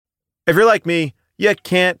If you're like me, you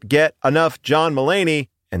can't get enough John Mulaney.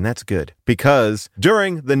 And that's good, because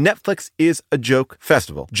during the Netflix is a Joke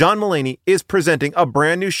Festival, John Mulaney is presenting a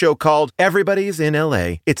brand new show called Everybody's in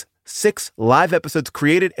LA. It's 6 live episodes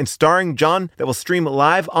created and starring John that will stream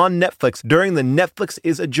live on Netflix during the Netflix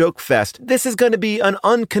is a Joke Fest. This is going to be an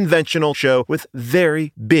unconventional show with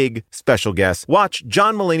very big special guests. Watch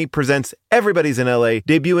John Mulaney Presents Everybody's in LA,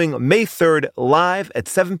 debuting May 3rd live at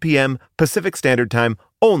 7 p.m. Pacific Standard Time,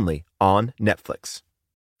 only on Netflix.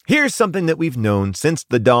 Here's something that we've known since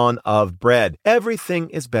the dawn of bread.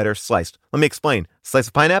 Everything is better sliced. Let me explain. Slice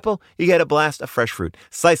a pineapple, you get a blast of fresh fruit.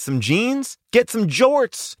 Slice some jeans, get some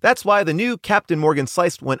jorts. That's why the new Captain Morgan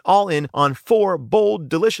Sliced went all in on 4 bold,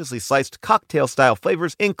 deliciously sliced cocktail-style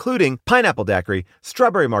flavors, including pineapple daiquiri,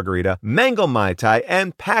 strawberry margarita, mango mai tai,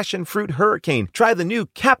 and passion fruit hurricane. Try the new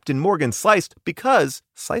Captain Morgan Sliced, because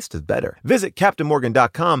sliced is better. Visit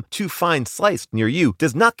CaptainMorgan.com to find Sliced near you.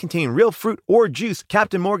 Does not contain real fruit or juice.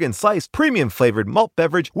 Captain Morgan Sliced, premium flavored malt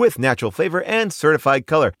beverage with natural flavor and certified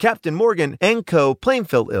color. Captain Morgan & Co.,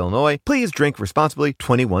 Plainfield, Illinois. Please drink responsibly.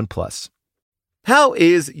 21 plus. How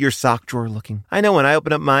is your sock drawer looking? I know when I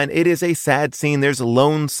open up mine, it is a sad scene. There's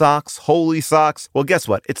lone socks, holy socks. Well, guess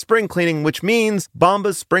what? It's spring cleaning, which means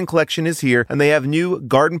Bombas spring collection is here, and they have new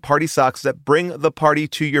garden party socks that bring the party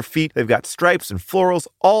to your feet. They've got stripes and florals,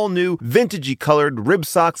 all new, vintagey colored rib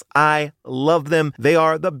socks. I love them. They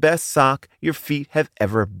are the best sock your feet have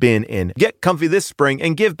ever been in. Get comfy this spring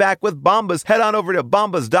and give back with Bombas. Head on over to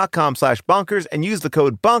bombas.com/bonkers and use the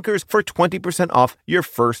code BONKERS for 20% off your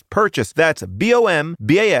first purchase. That's bombas.com/bonkers.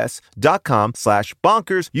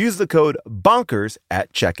 Use the code BONKERS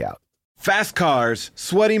at checkout. Fast cars,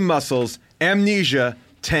 sweaty muscles, amnesia,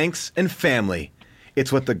 tanks, and family.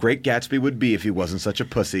 It's what The Great Gatsby would be if he wasn't such a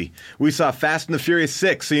pussy. We saw Fast and the Furious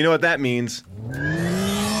 6, so you know what that means.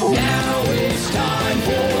 Now it's time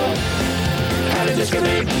for How to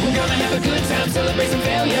Discriminate. We're gonna have a good time, celebrate some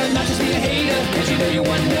failure, not just be a hater, cause you know you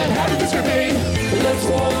wonder how to discriminate. Let's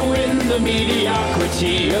wallow in the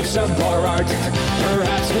mediocrity of subpar art.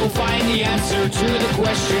 Perhaps we'll find the answer to the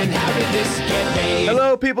question, how did this get made?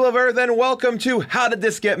 Hello, people of Earth, and welcome to How Did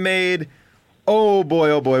This Get Made? Oh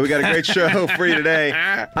boy, we got a great show for you today.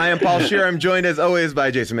 I am Paul Scheer. I'm joined as always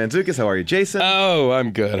by Jason Mantzoukas. How are you, Jason? Oh,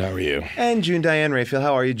 I'm good. How are you? And June Diane Raphael.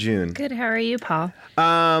 How are you, June? Good. How are you, Paul?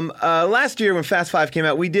 Last year when Fast 5 came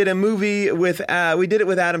out, we did a movie with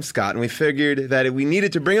Adam Scott, and we figured that we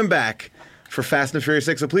needed to bring him back for Fast and the Furious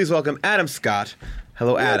 6. So please welcome Adam Scott.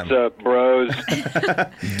 Hello, Adam. What's up, bros?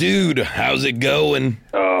 Dude, how's it going?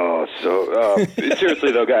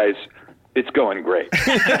 Seriously though, guys, it's going great.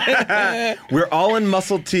 We're all in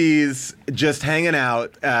muscle tees, just hanging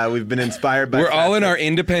out. We've been inspired by. We're all in our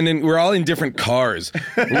independent. We're all in different cars.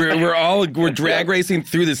 We're drag racing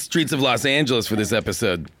through the streets of Los Angeles for this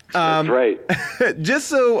episode. That's right. Just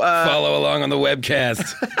so follow along on the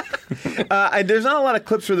webcast. There's not a lot of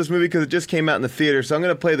clips for this movie because it just came out in the theater, so I'm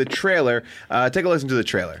going to play the trailer. Take a listen to the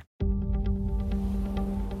trailer.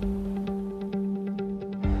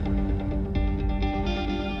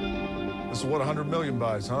 This is what 100 million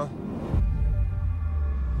buys, huh?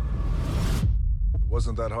 It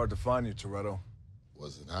wasn't that hard to find you, Toretto.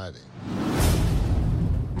 Wasn't hiding.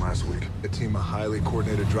 Last week, a team of highly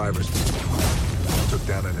coordinated drivers took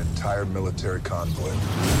down an entire military convoy.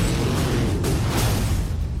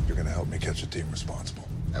 You're gonna help me catch the team responsible.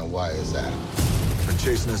 And why is that? Been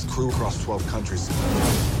chasing this crew across 12 countries.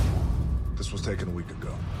 This was taken a week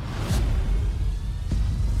ago.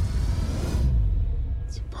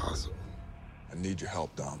 It's impossible. I need your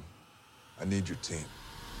help, Dom. I need your team.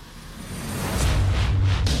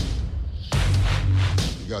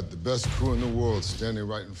 You got the best crew in the world standing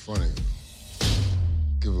right in front of you.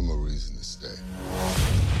 Give them a reason to stay.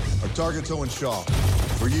 Our target's Owen Shaw.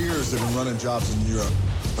 For years, they've been running jobs in Europe,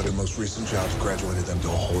 but their most recent jobs graduated them to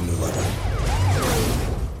a whole new level.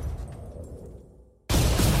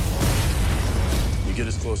 You get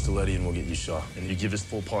us close to Letty and we'll get you Shaw. And you give us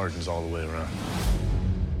full pardons all the way around.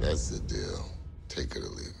 That's the deal. Take it or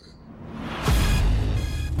leave it.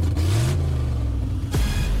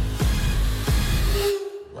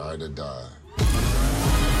 Ride or die.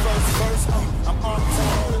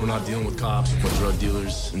 We're not dealing with cops or drug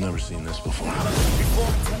dealers. I've never seen this before.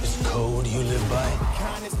 This code you live by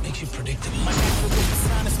makes you predictable.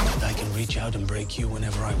 I can reach out and break you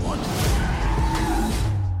whenever I want.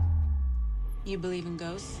 You believe in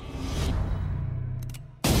ghosts?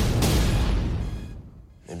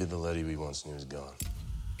 Maybe the Letty we once knew is gone.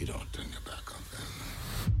 You don't turn your back on family,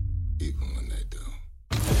 even when they do.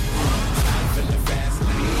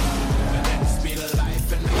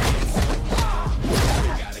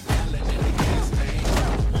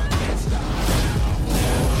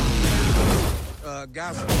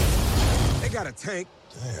 guys. They got a tank.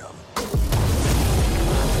 Damn.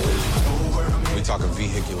 We talking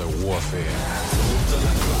vehicular warfare.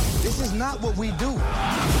 This is not what we do.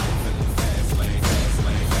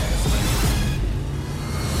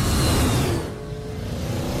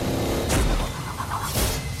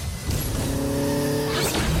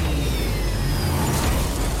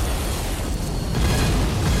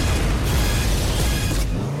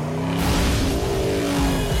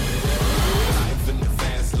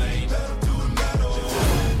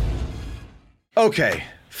 Okay,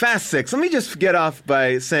 Fast Six. Let me just get off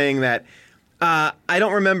by saying that I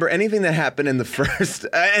don't remember anything that happened in the first,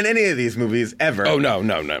 in any of these movies ever. Oh, no.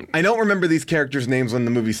 I don't remember these characters' names when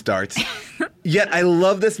the movie starts. Yet I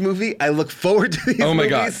love this movie. I look forward to these movies. Oh my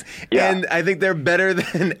God. Yeah. And I think they're better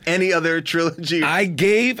than any other trilogy.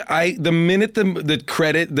 The minute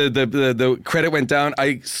the credit went down,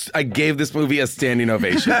 I gave this movie a standing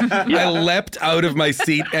ovation. I leapt out of my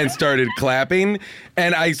seat and started clapping,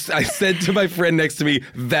 and I said to my friend next to me,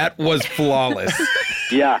 "That was flawless."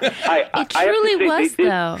 Yeah, It truly was,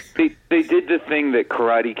 though. They did the thing that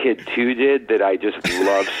Karate Kid 2 did that I just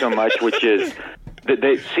love so much, which is that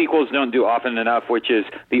the sequels don't do often enough, which is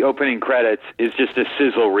the opening credits is just a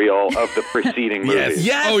sizzle reel of the preceding movie.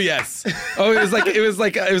 Yes. Oh yes. Oh,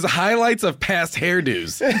 it was highlights of past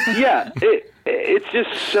hairdos. Yeah. It's just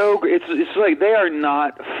so. It's like they are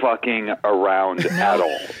not fucking around at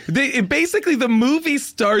all. Basically, the movie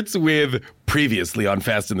starts with previously on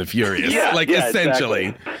Fast and the Furious, essentially,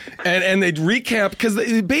 exactly. and they recap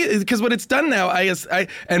because what it's done now.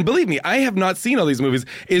 And believe me, I have not seen all these movies.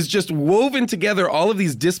 Is just woven together all of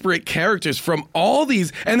these disparate characters from all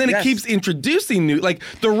these, and then it keeps introducing new. Like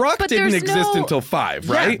The Rock didn't exist until 5,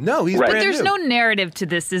 right? No, he's But brand there's new. no narrative to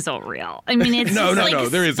this sizzle reel. I mean, it's No,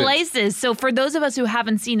 there isn't. slices. So for those of us who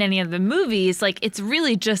haven't seen any of the movies, like it's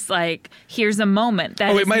really just like here's a moment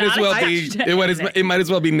that. It might as well be. It might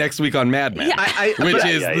as well be next week on Mad Men, which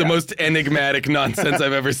is the most enigmatic nonsense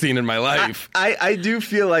I've ever seen in my life. I do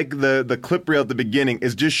feel like the clip reel at the beginning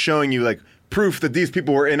is just showing you like proof that these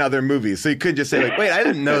people were in other movies. So you could just say like, wait, I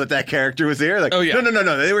didn't know that character was here. Like, oh yeah,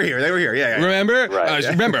 no, they were here. Yeah. Remember? Right.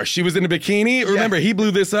 Remember, she was in a bikini. Remember, he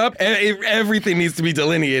blew this up. Everything needs to be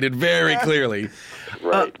delineated very clearly.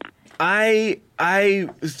 Right. I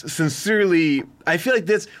sincerely, I feel like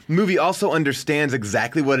this movie also understands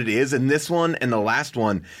exactly what it is. And this one and the last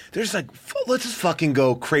one, there's like, let's just fucking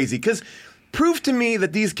go crazy. Because prove to me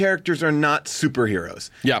that these characters are not superheroes.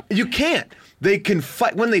 Yeah. You can't. They can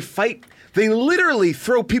fight. When they fight, they literally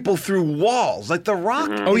throw people through walls. Like The Rock.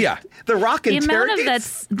 Mm-hmm. Oh, yeah. The Rock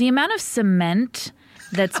interrogates. The amount of cement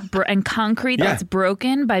and concrete that's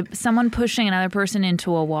broken by someone pushing another person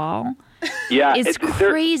into a wall. Yeah, it's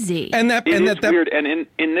crazy. And that weird. And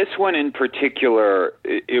in this one in particular,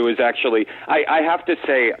 it was actually. I have to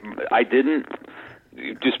say, I didn't.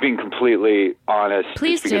 Just being completely honest.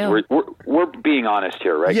 Please because we're being honest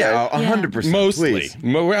here, right? Yeah, guys? 100%. Mostly.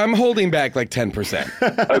 I'm holding back like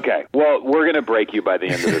 10%. Okay. Well, we're gonna break you by the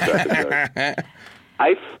end of this episode.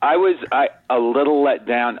 I was a little let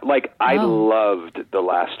down. Like I loved the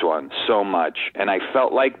last one so much, and I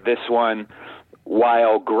felt like this one,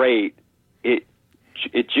 while great,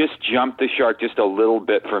 it just jumped the shark just a little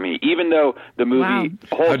bit for me. Even though the movie,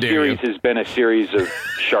 the whole series has been a series of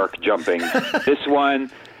shark jumping, this one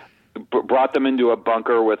brought them into a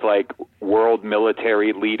bunker with like world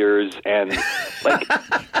military leaders, and like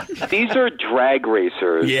these are drag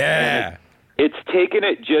racers. Yeah. It's taken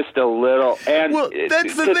it just a little, and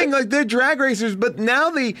that's the thing. Like they're drag racers, but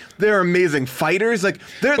now they're amazing fighters. Like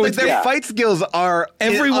their fight skills are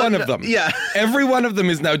every one of them. Yeah, every one of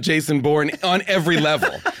them is now Jason Bourne on every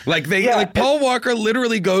level. Like like Paul Walker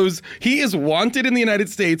literally goes. He is wanted in the United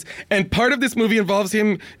States, and part of this movie involves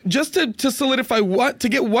him just to solidify to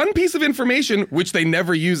get one piece of information, which they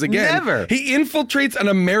never use again. Never. He infiltrates an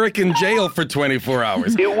American jail for 24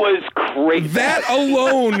 hours. It was crazy. That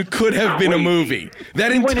alone could have been a movie.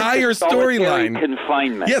 That entire storyline.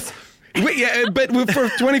 Confinement. Yes. But for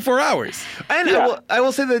 24 hours. And I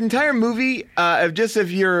will say the entire movie,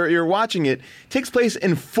 if you're watching it, takes place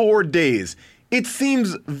in 4 days. It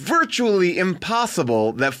seems virtually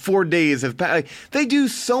impossible that 4 days have passed. Like, they do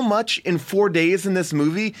so much in 4 days in this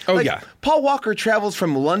movie. Oh, yeah. Paul Walker travels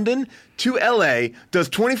from London to L.A., does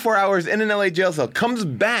 24 hours in an L.A. jail cell, comes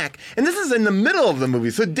back, and this is in the middle of the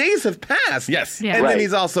movie, so days have passed. Yes. Yeah. And then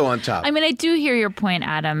he's also on top. I mean, I do hear your point,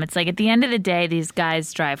 Adam. It's like at the end of the day, these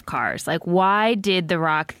guys drive cars. Like, why did The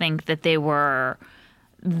Rock think that they were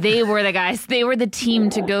the guys, they were the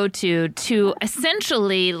team to go to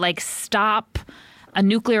essentially like stop a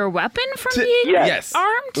nuclear weapon from being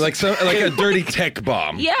armed? Like a dirty tech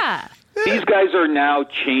bomb. Yeah. These guys are now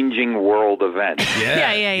changing world events.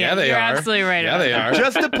 Yeah, they You're are. absolutely right. Yeah, about they that. are.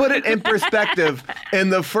 Just to put it in perspective, in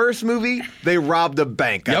the first movie, they robbed a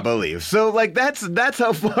bank, I believe. So, like, that's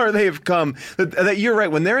how far they've come. That you're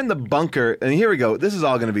right. When they're in the bunker, and here we go. This is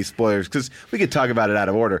all going to be spoilers because we could talk about it out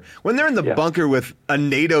of order. When they're in the bunker with a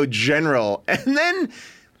NATO general, and then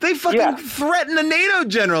they fucking threaten a NATO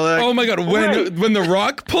general. Like, oh my God! When The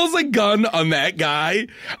Rock pulls a gun on that guy,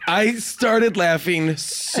 I started laughing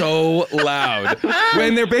so loud.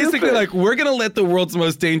 When they're basically like, "We're gonna let the world's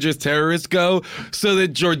most dangerous terrorist go so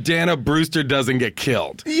that Jordana Brewster doesn't get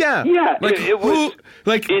killed." Yeah, like it was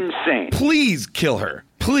insane. Please kill her.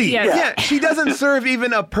 Please. Yeah, she doesn't serve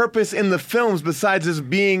even a purpose in the films besides as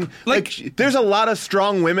being like there's a lot of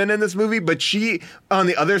strong women in this movie, but she on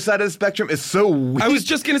the other side of the spectrum is so weak. I was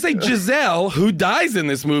just gonna say Giselle, who dies in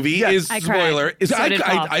this movie, is spoiler.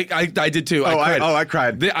 I did too. I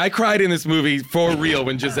cried. I cried in this movie for real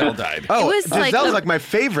when Giselle died. Giselle's like my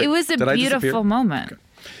favorite. It was a beautiful moment.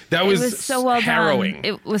 That was it was so well harrowing. done.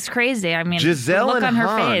 It was crazy. I mean, Giselle look and on her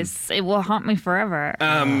Han. face. It will haunt me forever.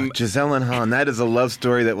 Giselle and Han. That is a love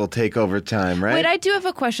story that will take over time, right? Wait, I do have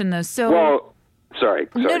a question though. So, well, sorry.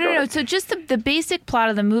 No. So just the basic plot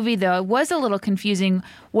of the movie, though, it was a little confusing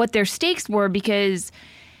what their stakes were because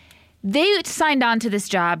they signed on to this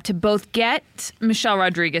job to both get Michelle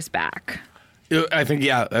Rodriguez back. I think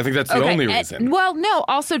that's the only reason. Well, no,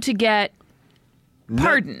 also to get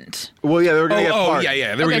pardoned. Well, yeah, they were going to get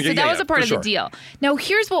pardoned. They were so that was a part of the deal. Now,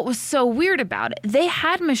 here's what was so weird about it. They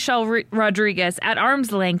had Michelle Rodriguez at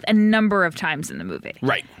arm's length a number of times in the movie.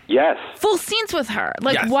 Right. Yes. Full scenes with her.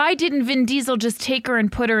 Like, why didn't Vin Diesel just take her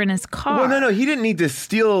and put her in his car? Well, no, he didn't need to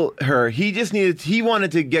steal her. He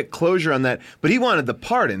wanted to get closure on that, but he wanted the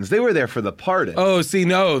pardons. They were there for the pardon. Oh, see,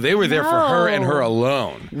 no, they were there for her and her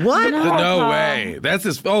alone. What? No way. That's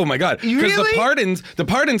just, oh my God. Because Really? the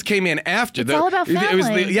pardons came in after. It's all about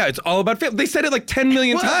family. It's all about family. They said it like 10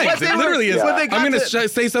 million times. It literally is. I'm going to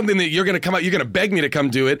say something that you're going to come out, you're going to beg me to come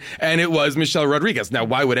do it, and it was Michelle Rodriguez. Now,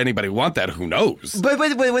 why would anybody want that? Who knows? But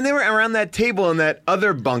when they were around that table in that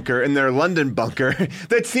other bunker, in their London bunker,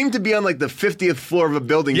 that seemed to be on like the 50th floor of a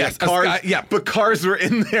building. Yes, but cars were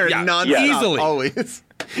in there nonstop, easily. always.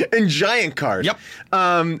 And giant cars. Yep.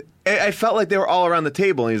 I felt like they were all around the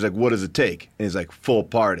table, and he was like, what does it take? And he's like, full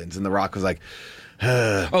pardons. And The Rock was like,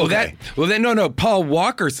 okay. Paul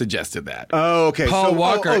Walker suggested that. Oh, okay. Paul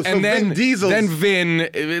Walker, so and then Vin Diesel's... then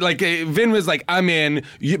Vin was like, I'm in,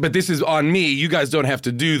 but this is on me. You guys don't have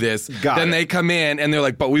to do this. Then they come in and they're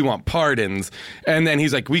like, but we want pardons. And then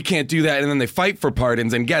he's like, we can't do that. And then they fight for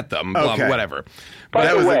pardons and get them. Okay. Whatever.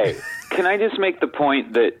 By the way, can I just make the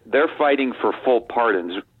point that they're fighting for full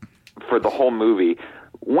pardons for the whole movie?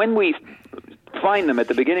 When we find them at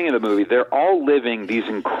the beginning of the movie, they're all living these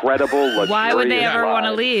incredible, luxurious Why would they ever lives. want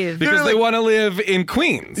to leave? Because they want to live in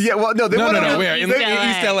Queens. Yeah, well, no, they want to live in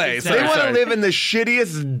East LA. They want to live in the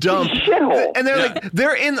shittiest dump, and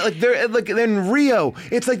they're in Rio.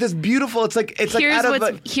 It's like this beautiful. It's like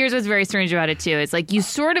here's what's very strange about it too. It's like you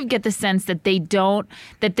sort of get the sense that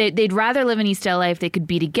they'd rather live in East LA if they could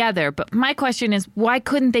be together. But my question is, why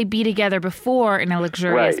couldn't they be together before in a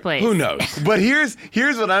luxurious place? Who knows? But here's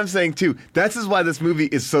what I'm saying too. This is why this movie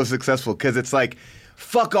is so successful, because it's like,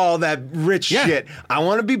 fuck all that rich shit. I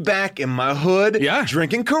want to be back in my hood,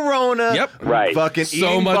 drinking Corona. Yep. Right. Fucking so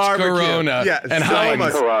eating much barbecue. Corona. Yeah, and so Heinz.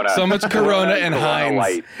 much Corona. So much Corona and Corona Heinz.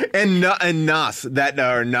 Light. And Nos,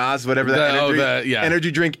 whatever that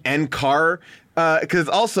energy drink and car. Because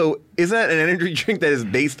also, isn't that an energy drink that is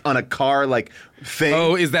based on a car thing?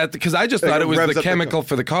 Oh, is that because I just thought it was the chemical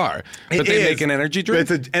for the car, but they make an energy drink.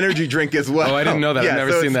 It's an energy drink as well. Oh, I didn't know that. I've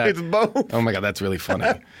never seen that. It's both. Oh my God, that's really funny.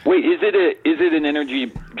 Wait, is it an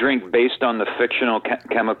energy drink based on the fictional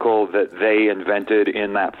chemical that they invented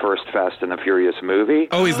in that first Fast and the Furious movie?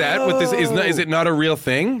 Oh, is that what this is? Is it not a real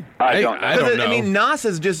thing? I don't know. I mean, Nos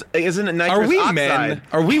isn't it nitrous Are we oxide? men?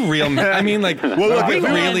 Are we real men? I mean, like, look, we the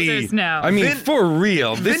really? answer is no. I mean, for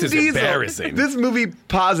real, this is Diesel, embarrassing. This movie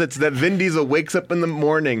posits that Vin Diesel wakes up in the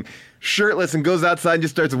morning shirtless and goes outside and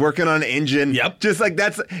just starts working on an engine. Yep. Just like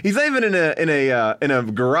he's not even in a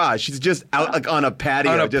garage. He's just out on a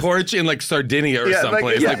patio. On a porch in Sardinia or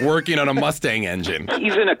someplace, working on a Mustang engine.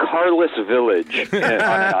 He's in a carless village on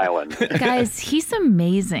an island. Guys, he's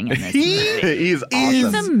amazing in this movie. He's awesome.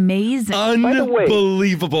 He's amazing.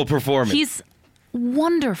 Unbelievable performance. He's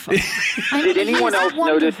wonderful. Did anyone else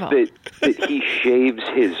notice that he shaves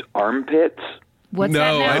his armpits? What's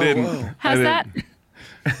that now? I didn't. How's that?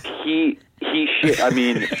 Either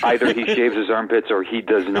he shaves his armpits or he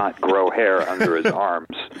does not grow hair under his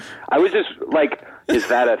arms. I was just like, is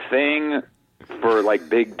that a thing? for like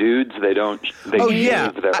big dudes, they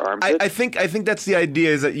shave their armpits. I think that's the idea,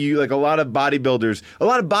 is that you, like, a lot of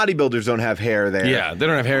bodybuilders don't have hair there. Yeah, they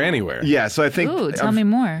don't have hair anywhere. Yeah, so I think. Ooh, tell me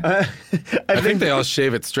more. I think they all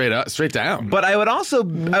shave it straight down. But I would also.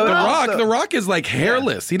 The Rock is like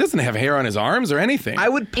hairless. He doesn't have hair on his arms or anything. I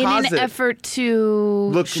would posit in an effort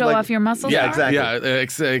to show off your muscles. Yeah,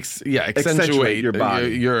 exactly. Accentuate your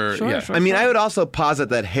body. Sure. I mean, I would also posit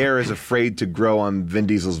that hair is afraid to grow on Vin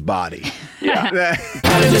Diesel's body. Yeah.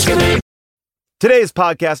 Today's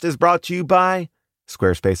podcast is brought to you by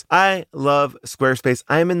Squarespace. I love Squarespace.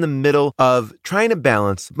 I'm in the middle of trying to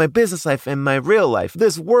balance my business life and my real life.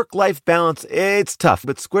 This work-life balance, it's tough,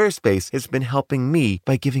 but Squarespace has been helping me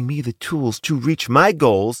by giving me the tools to reach my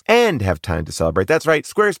goals and have time to celebrate. That's right.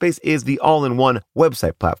 Squarespace is the all-in-one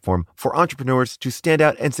website platform for entrepreneurs to stand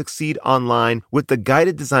out and succeed online. With the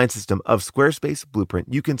guided design system of Squarespace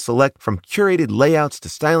Blueprint, you can select from curated layouts to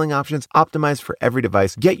styling options, optimized for every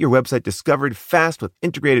device. Get your website discovered fast with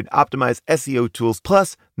integrated optimized SEO tools.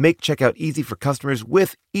 Plus, make checkout easy for customers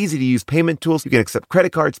with easy-to-use payment tools. You can accept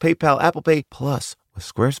credit cards, PayPal, Apple Pay. Plus, with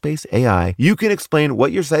Squarespace AI, you can explain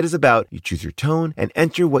what your site is about. You choose your tone and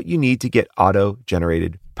enter what you need to get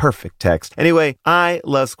auto-generated perfect text. Anyway, I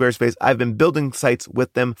love Squarespace. I've been building sites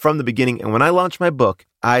with them from the beginning. And when I launched my book,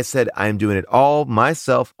 I said I'm doing it all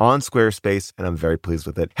myself on Squarespace, and I'm very pleased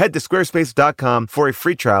with it. Head to squarespace.com for a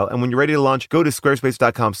free trial. And when you're ready to launch, go to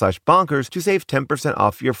squarespace.com/bonkers to save 10%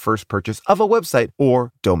 off your first purchase of a website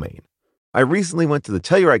or domain. I recently went to the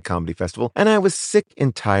Telluride Comedy Festival, and I was sick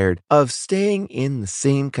and tired of staying in the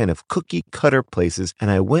same kind of cookie-cutter places, and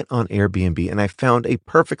I went on Airbnb, and I found a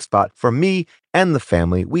perfect spot for me and the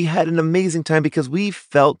family. We had an amazing time because we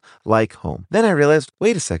felt like home. Then I realized,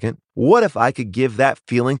 wait a second, what if I could give that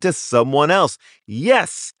feeling to someone else?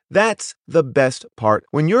 Yes! That's the best part.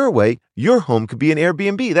 When you're away, your home could be an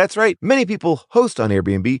Airbnb. That's right. Many people host on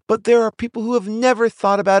Airbnb, but there are people who have never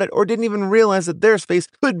thought about it or didn't even realize that their space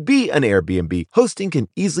could be an Airbnb. Hosting can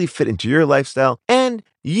easily fit into your lifestyle, and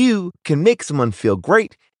you can make someone feel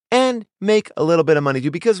great and make a little bit of money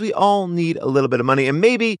too, because we all need a little bit of money. And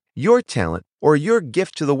maybe your talent or your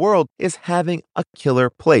gift to the world is having a killer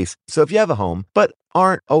place. So if you have a home, but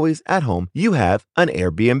aren't always at home, you have an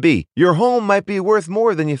Airbnb. Your home might be worth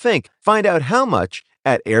more than you think. Find out how much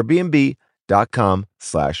at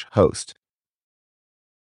airbnb.com/host.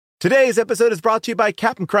 Today's episode is brought to you by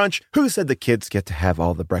Cap'n Crunch. Who said the kids get to have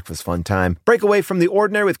all the breakfast fun time? Break away from the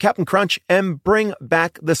ordinary with Cap'n Crunch and bring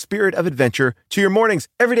back the spirit of adventure to your mornings.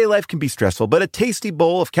 Everyday life can be stressful, but a tasty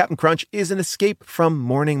bowl of Cap'n Crunch is an escape from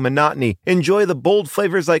morning monotony. Enjoy the bold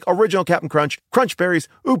flavors like original Cap'n Crunch, Crunch Berries,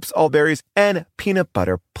 Oops All Berries, and peanut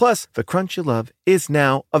butter. Plus, the crunch you love is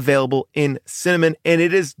now available in cinnamon, and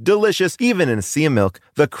it is delicious. Even in a sea of milk,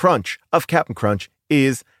 the crunch of Cap'n Crunch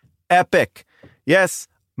is epic. Yes,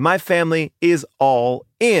 my family is all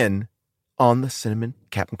in on the cinnamon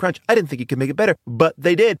Cap'n Crunch. I didn't think you could make it better, but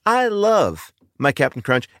they did. I love my Cap'n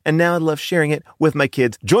Crunch, and now I love sharing it with my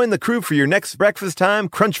kids. Join the crew for your next breakfast time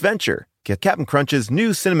crunch venture. Get Cap'n Crunch's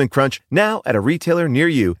new Cinnamon Crunch now at a retailer near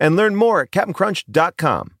you, and learn more at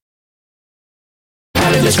Cap'nCrunch.com.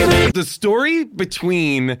 The story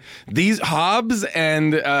between these Hobbs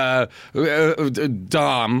and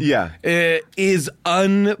Dom is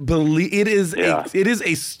unbelievable. It is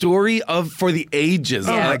a story for the ages.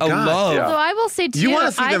 Oh my God. Love. So I will say too, you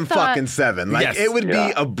want to see them fucking seven. Like, it would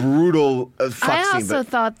be a brutal fuck scene. I also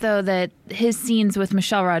thought, though, that his scenes with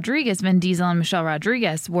Michelle Rodriguez, Vin Diesel and Michelle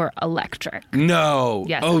Rodriguez, were electric. No.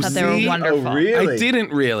 Yes, I thought they were wonderful. Oh, really? I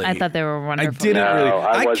didn't really. I thought they were wonderful. I didn't really.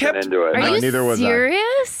 I wasn't into it. Are you neither was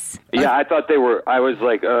serious? Yeah, I thought they were. I was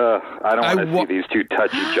like, I don't want to see these two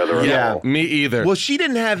touch each other. Yeah, me either. Well, she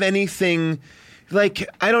didn't have anything. Like,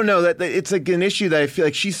 I don't know, that it's like an issue that I feel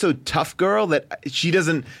like she's so tough girl that she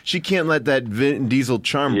can't let that Vin Diesel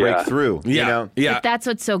charm break through. Yeah. You know? Yeah. But that's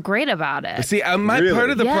what's so great about it. See, part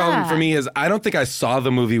of the problem for me is I don't think I saw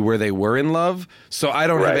the movie where they were in love, so I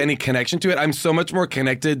don't have any connection to it. I'm so much more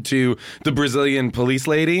connected to the Brazilian police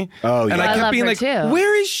lady. Oh, yeah. And I kept love being her like, too.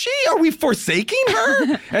 where is she? Are we forsaking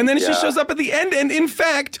her? And then she shows up at the end, and in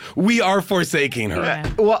fact, we are forsaking her.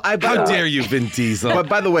 Yeah. Well, How dare you, Vin Diesel? But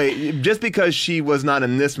by the way, just because she was not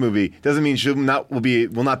in this movie doesn't mean she will not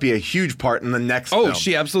be a huge part in the next film.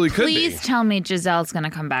 She absolutely could be. Please tell me Giselle's going to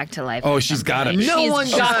come back to life. Oh, she's got to be. No one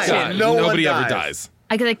dies. Nobody ever dies.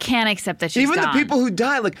 I can't accept that she's Even gone. the people who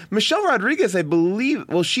died, like Michelle Rodriguez, I believe,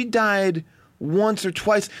 well, she died once or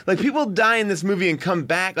twice. Like, people die in this movie and come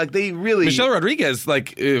back. Like, they really... Michelle Rodriguez,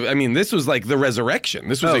 like, I mean, this was like the resurrection.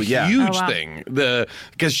 This was huge thing.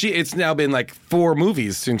 Because it's now been like 4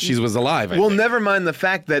 movies since she was alive. I think. Never mind the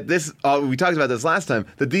fact that this, we talked about this last time,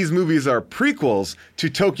 that these movies are prequels to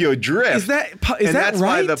Tokyo Drift. Is that that's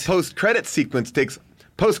right? why the post-credit sequence,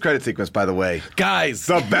 by the way. Guys.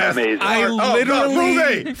 The best. I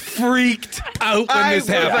literally freaked out when this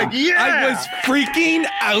happened. I was freaking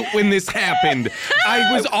out when this happened.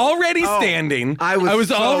 I was already standing. I was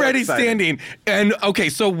so already excited. standing. And, okay,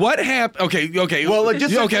 so what happened? Okay. Well,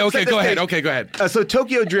 go ahead. Okay, go ahead. So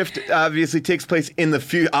Tokyo Drift obviously takes place in the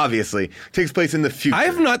future. I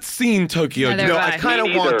have not seen Tokyo Drift. No, I kind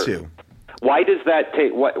of want to. Why does that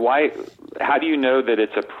take? Why? How do you know that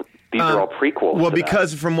it's a? These are all prequels. Well,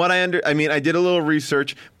 because from what I I did a little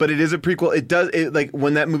research, but it is a prequel. Like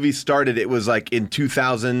when that movie started, it was like in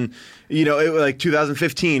 2000, it was like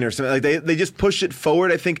 2015 or something. Like they just pushed it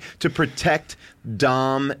forward, I think, to protect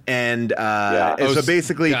Dom and so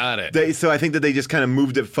basically, got it. So I think that they just kind of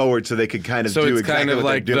moved it forward so they could kind of do it's exactly kind of what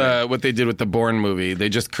like they're doing. what they did with the Bourne movie. They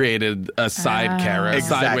just created a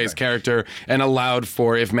sideways character and allowed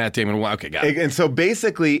for if Matt Damon. Okay, got it. And so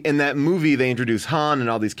basically, in that movie, they introduced Han and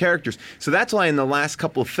all these characters. So that's why in the last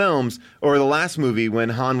couple of films, or the last movie, when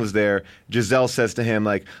Han was there, Giselle says to him,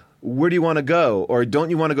 like, where do you want to go? Or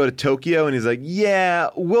don't you want to go to Tokyo? And he's like, yeah,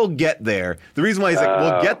 we'll get there. The reason why he's like,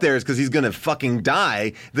 we'll get there is because he's going to fucking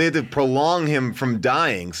die. They had to prolong him from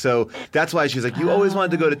dying. So that's why she's like, you always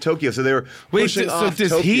wanted to go to Tokyo. So they were pushing off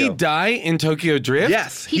does Tokyo. he die in Tokyo Drift?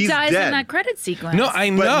 Yes, He he's dies dead. in that credit sequence. No,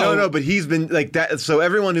 I know. But he's been like that. So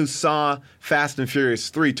everyone who saw Fast and Furious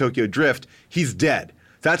 3 Tokyo Drift, he's dead.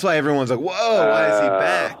 That's why everyone's like, whoa, why is he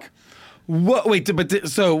back? What? Wait,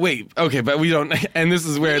 okay, but we don't. And this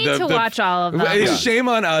is where We need to watch all of them. Shame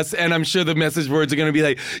on us, and I'm sure the message boards are going to be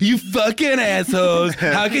like, "You fucking assholes!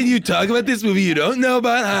 How can you talk about this movie you don't know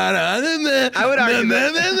about?" I would argue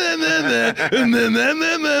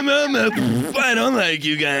I don't like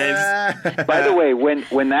you guys. By the way,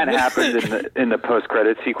 when that happened in the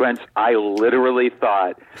post-credit sequence, I literally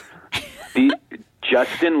thought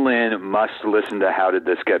Justin Lin must listen to How Did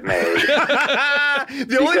This Get Made?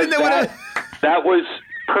 The only thing that was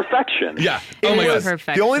perfection. Yeah. Oh my God.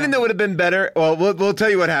 Perfection. The only thing that would have been better. Well, we'll tell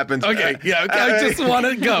you what happens. Okay. Yeah. Okay. I just want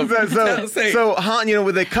to go. So Han,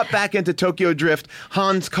 when they cut back into Tokyo Drift,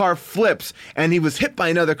 Han's car flips and he was hit by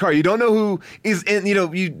another car. You don't know who is in.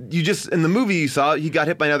 You just in the movie you saw he got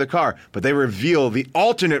hit by another car, but they reveal the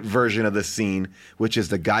alternate version of the scene, which is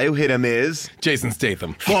the guy who hit him is Jason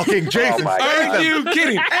Statham. Fucking Jason Statham. Are you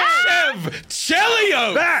kidding? Chev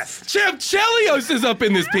Chelios. Chev Chelios is up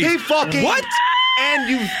in this piece. He fucking what? And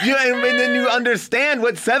then you understand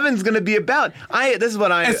what Seven's going to be about. This is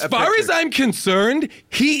what I. As far as I'm concerned,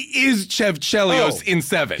 he is Chev Chelios in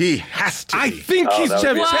 7. He has to. I think he's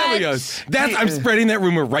Chev What? Chelios. I'm spreading that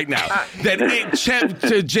rumor right now.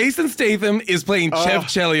 Jason Statham is playing Chev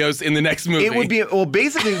Chelios in the next movie. It would be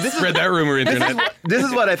basically this spread that rumor, internet. This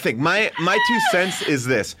is what I think. My 2 cents is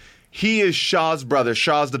this. He is Shaw's brother.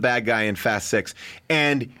 Shaw's the bad guy in Fast 6.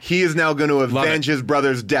 And he is now going to avenge his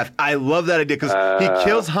brother's death. I love that idea because he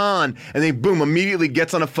kills Han and then, boom, immediately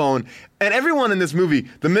gets on a phone. And everyone in this movie,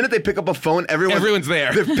 the minute they pick up a phone, everyone's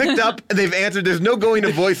there. They've picked up and they've answered. There's no going to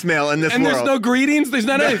voicemail in this world. And there's no greetings. There's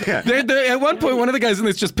not anything. At one point, one of the guys in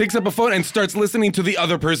this just picks up a phone and starts listening to the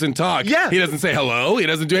other person talk. Yeah. He doesn't say hello. He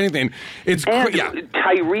doesn't do anything.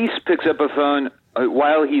 Tyrese picks up a phone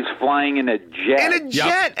while he's flying in a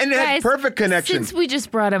jet. And it had perfect connection. Since we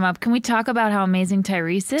just brought him up, can we talk about how amazing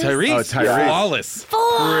Tyrese is? Tyrese. Tyrese.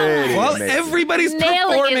 Flawless. Everybody's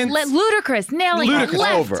nailing performance. It. Ludacris. Nailing it.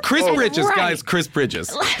 Left. Chris Bridges, right. guys. Chris Bridges.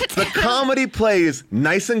 The comedy plays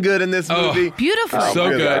nice and good in this movie. Beautiful. So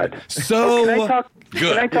good. God. So good.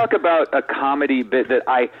 Can I talk about a comedy bit that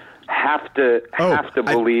I have to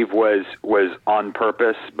believe was on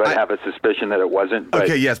purpose, but I have a suspicion that it wasn't. But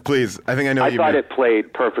okay, yes, please. I think I know. I thought it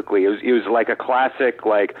played perfectly. It was like a classic,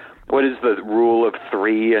 like what is the rule of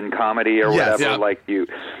 3 in comedy or whatever? Yeah. Like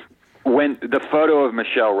when the photo of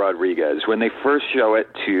Michelle Rodriguez, when they first show it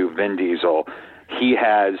to Vin Diesel, he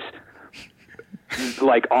has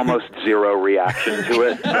like almost zero reaction to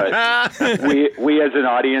it, but we as an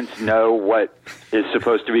audience know what is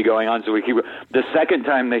supposed to be going on, so we keep. The second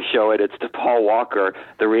time they show it, it's to Paul Walker.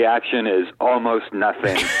 The reaction is almost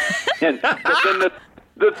nothing, but then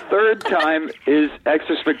the third time is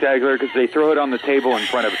extra spectacular because they throw it on the table in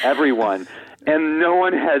front of everyone, and no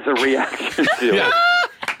one has a reaction to it.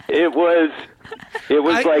 It was It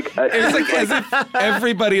was like as if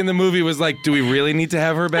everybody in the movie was like, "Do we really need to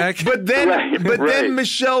have her back?" But then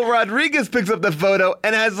Michelle Rodriguez picks up the photo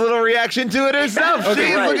and has a little reaction to it herself.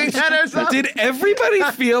 She's looking at herself. Did everybody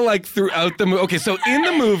feel like throughout the movie? Okay, so in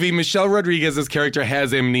the movie, Michelle Rodriguez's character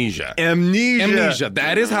has amnesia. Amnesia.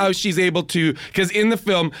 That is how she's able to. Because in the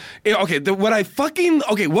film,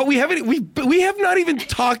 what we have not even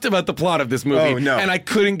talked about the plot of this movie. Oh, no. And I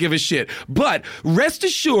couldn't give a shit. But rest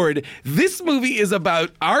assured, this movie is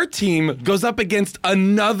about our team goes up against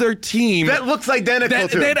another team that looks identical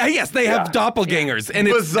to it. Yes, they have doppelgangers, and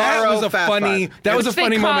that was a funny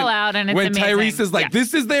moment out and it's when amazing. Tyrese is like,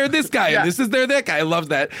 "This is this guy, and this is that guy." I love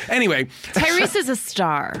that. Anyway, Tyrese is a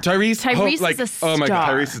star. Tyrese is a star. Oh my God,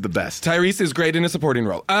 Tyrese is the best. Tyrese is great in a supporting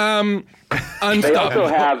role. Unstoppable.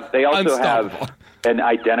 They also have an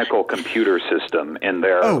identical computer system in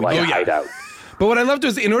their hideout. But what I loved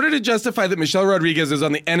was, in order to justify that Michelle Rodriguez is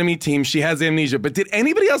on the enemy team, she has amnesia. But did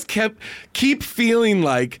anybody else keep feeling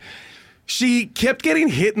like she kept getting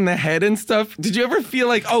hit in the head and stuff? Did you ever feel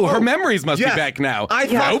like, her memories must be back now? I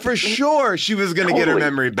thought for sure she was going to get her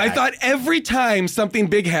memory back. I thought every time something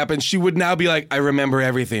big happened, she would now be like, "I remember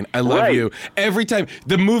everything. I love you." Every time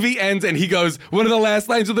the movie ends and he goes, one of the last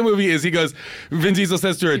lines of the movie is Vin Diesel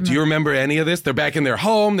says to her, "Do you remember any of this? They're back in their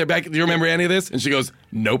home. Do you remember any of this?" And she goes,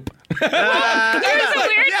 "Nope." This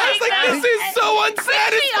is so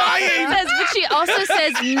unsatisfying. But she also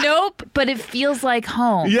says nope, but it feels like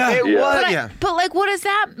home. Yeah, it was. But like, what does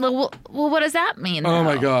that? Well, what does that mean? Oh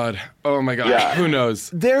my god. Yeah. Who knows?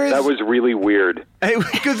 That was really weird.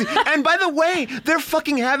 And by the way, they're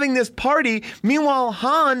fucking having this party. Meanwhile,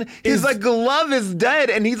 Han, his glove is dead,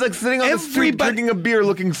 and he's like sitting on the street drinking a beer,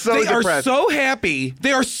 looking so depressed. They are so happy.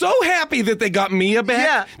 They are so happy that they got Mia back.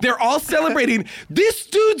 Yeah. They're all celebrating. This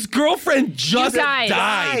dude's girlfriend just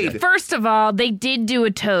died. First of all, they did do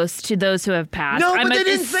a toast to those who have passed. No, but they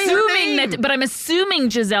didn't say her name. But I'm assuming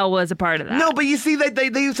Giselle was a part of that. No, but you see,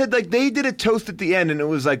 they said they did a toast at the end, and it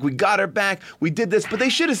was like, we got her back, we did this, but they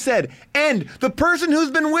should have said, and the person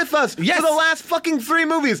who's been with us for the last fucking 3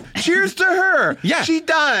 movies, cheers to her. Yeah. She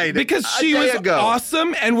died. Because she was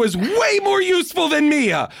awesome and was way more useful than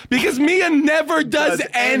Mia. Because Mia never does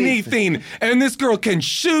anything. And this girl can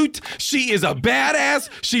shoot. She is a badass.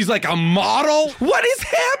 She's like a model. What is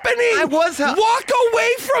happening? Walk away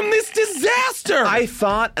from this disaster. I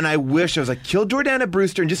thought, and I wish, I was like, kill Jordana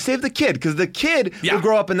Brewster and just save the kid, because the kid will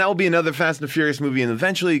grow up and that will be another Fast and the Furious movie, and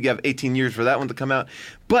eventually you have 18 years for that one to come out.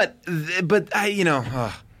 But the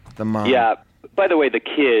mom. Yeah. By the way, the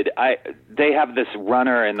kid, they have this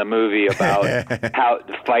runner in the movie about how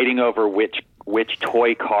fighting over which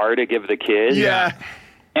toy car to give the kid. Yeah.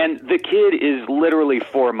 And the kid is literally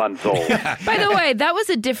 4 months old. By the way, that was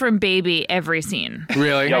a different baby every scene.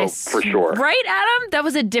 Really? No, for sure. Right, Adam? That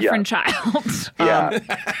was a different child. Yeah.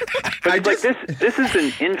 But this is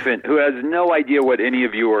an infant who has no idea what any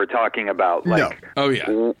of you are talking about. Like, no. Oh, yeah.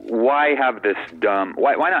 Why have this dumb...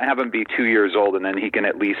 Why not have him be 2 years old and then he can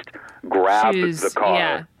at least grab the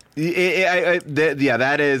car? Yeah.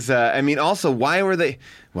 That is... also, why were they...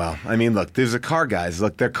 Well, look, there's a car guys.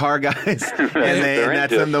 Look, they're car guys, and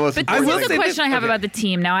that's the most But important this is thing. the question I have about the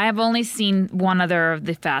team. Now, I have only seen one other of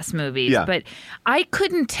the Fast movies, but I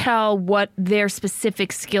couldn't tell what their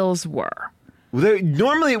specific skills were.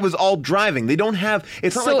 Normally, it was all driving. They don't have.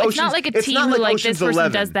 It's not like Ocean's, it's not like a team who like this person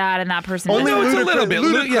 11. does that and that person. Only does that. it's a little bit.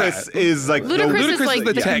 Ludacris is like Ludacris is like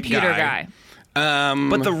the the tech computer guy.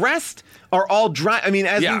 But the rest are all as we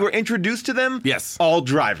were introduced to them, all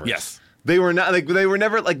drivers. Yes. They were not they were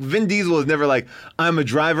never like Vin Diesel was never like, I'm a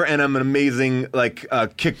driver and I'm an amazing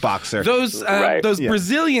kickboxer. Those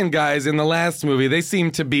Brazilian guys in the last movie, they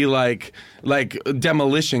seem to be like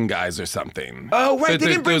demolition guys or something. Oh right, they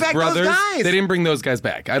didn't bring back those guys. They didn't bring those guys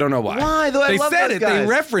back. I don't know why. Why? Though they love said those it. guys. They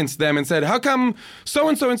referenced them and said, "How come so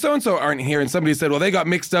and so aren't here?" And somebody said, "Well, they got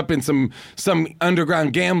mixed up in some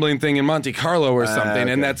underground gambling thing in Monte Carlo or something."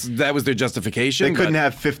 Okay. And that was their justification. They couldn't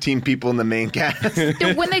have 15 people in the main cast.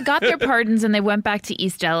 When they got their pardons and they went back to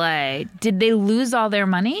East LA, did they lose all their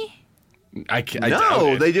money? I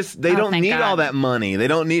no, they don't need God. all that money. They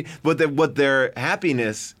don't need what their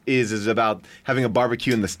happiness is about having a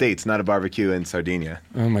barbecue in the States, not a barbecue in Sardinia.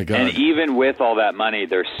 Oh my God! And even with all that money,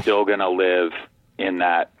 they're still going to live in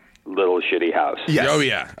that little shitty house. Yes. Oh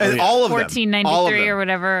yeah. And all of them. 1493 or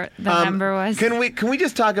whatever the number was. Can we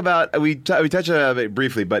just talk about we touched on it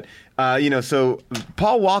briefly, but so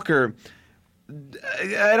Paul Walker.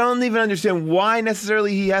 I don't even understand why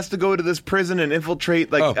necessarily he has to go to this prison and infiltrate.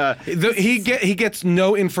 He gets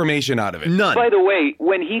no information out of it. None. By the way,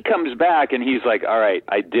 when he comes back and he's like, "All right,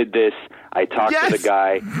 I did this. I talked to the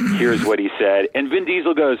guy. Here's what he said." And Vin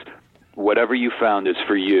Diesel goes, whatever you found is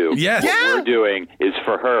for you. Yes. What we're doing is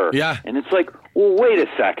for her. Yeah. And it's like, well, wait a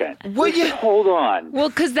second. Hold on. Well,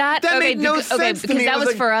 because that made no sense to me. because It that was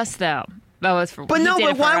was like- for us though. That was for. But he no, did but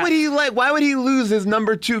it for why us. would he lose his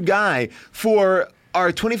number 2 guy for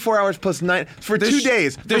our 24 hours plus 9 for 2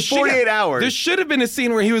 days for 48 hours? There should have been a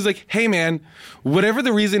scene where he was like, "Hey, man, whatever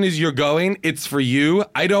the reason is you're going, it's for you.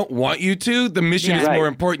 I don't want you to. The mission is more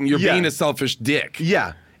important. You're being a selfish dick."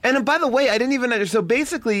 Yeah. And by the way, I didn't even so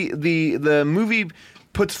basically the movie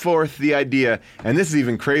puts forth the idea, and this is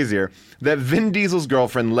even crazier, that Vin Diesel's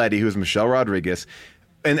girlfriend Letty, who's Michelle Rodriguez,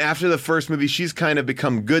 and after the first movie, she's kind of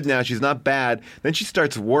become good now. She's not bad. Then she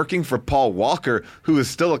starts working for Paul Walker, who is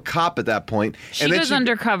still a cop at that point. She goes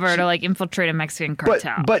undercover to like infiltrate a Mexican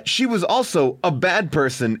cartel. But she was also a bad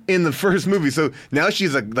person in the first movie. So now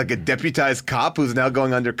she's like a deputized cop who's now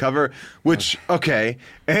going undercover, which, okay.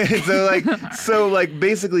 And so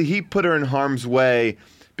basically he put her in harm's way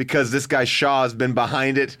because this guy Shaw has been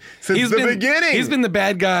behind it since the beginning. He's been the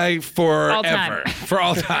bad guy forever. All time. For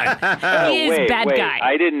all time. He is bad guy.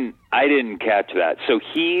 I didn't catch that. So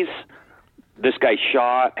this guy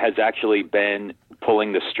Shaw has actually been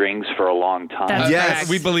pulling the strings for a long time. That's correct.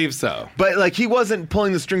 We believe so. But he wasn't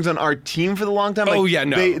pulling the strings on our team for the long time. Oh yeah,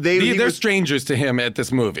 no. They're was, strangers to him at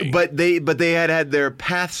this movie. But they had their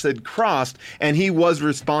paths had crossed, and he was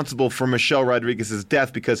responsible for Michelle Rodriguez's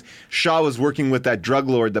death because Shaw was working with that drug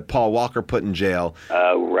lord that Paul Walker put in jail.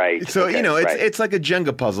 Right. So okay, it's like a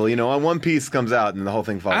Jenga puzzle. On one piece comes out and the whole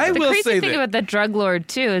thing falls. I The will crazy say thing about that drug lord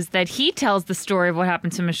too is that he tells the story of what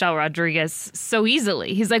happened to Michelle Rodriguez so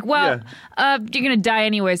easily. He's like, "Well, you're gonna die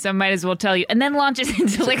anyway, so I might as well tell you," and then launches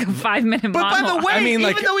into like a 5-minute But monologue. by the way,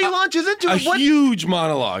 even though he launches into a it, huge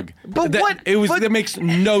monologue. But that makes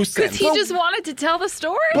no sense. because he just wanted to tell the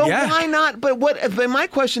story. But why not? But my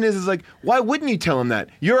question is why wouldn't you tell him that?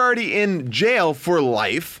 You're already in jail for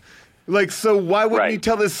life. So why wouldn't you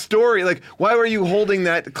tell this story? Why were you holding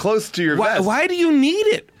that close to your vest? Why do you need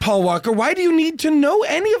it, Paul Walker? Why do you need to know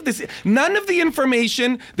any of this? None of the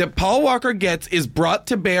information that Paul Walker gets is brought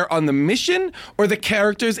to bear on the mission or the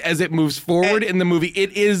characters as it moves forward in the movie.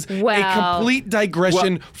 It is a complete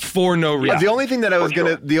digression for no reason. The only thing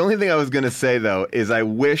I was gonna say though is I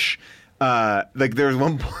wish. There was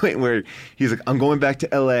one point where he's like, "I'm going back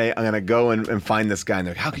to L.A. I'm gonna go and find this guy." And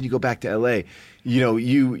they're like, "How can you go back to L.A.?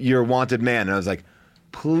 You're a wanted man." And I was like,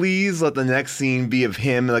 please let the next scene be of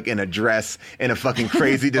him in a dress in a fucking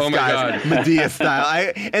crazy disguise, Medea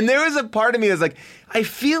style. And there was a part of me that's like, I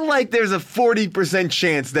feel like there's a 40%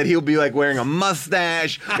 chance that he'll be wearing a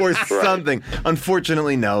mustache or something.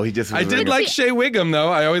 Unfortunately, no. He just. I did like Shea Wiggum though.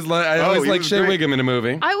 I always like Shea Wiggum in a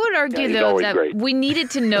movie. I would argue though that we needed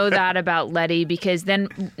to know that about Letty because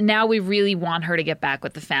then now we really want her to get back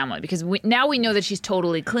with the family because now we know that she's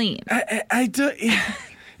totally clean. I do.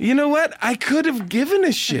 You know what? I could have given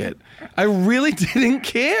a shit. I really didn't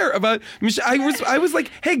care about Michelle. I was like,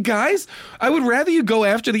 hey guys, I would rather you go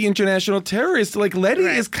after the international terrorists. Letty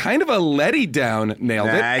is kind of a Letty down. Nailed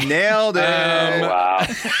it. I nailed it. Wow.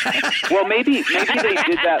 Well, maybe they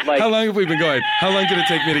did that How long have we been going? How long did it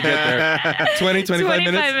take me to get there? 20, 25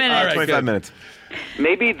 minutes? minutes. All right, 25 minutes.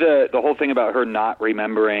 Maybe the whole thing about her not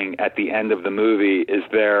remembering at the end of the movie is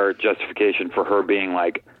their justification for her being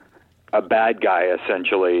a bad guy,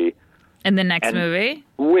 essentially. In the next movie?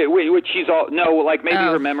 Which she's maybe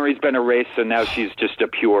her memory's been erased, so now she's just a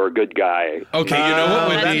pure good guy. Okay, you know what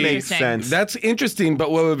would that be... makes sense. That's interesting,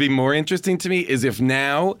 but what would be more interesting to me is if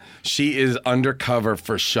now she is undercover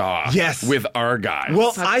for Shaw. Yes. With our guy.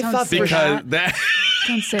 Well, I thought because that...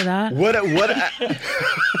 Don't say that.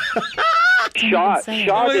 Shaw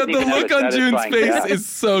the look on June's face is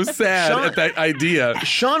so sad at that idea.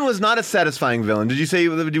 Sean was not a satisfying villain. Were you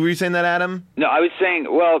saying that, Adam? No, I was saying,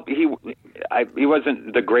 well, he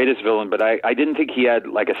wasn't the greatest villain, but I didn't think he had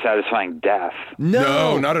a satisfying death.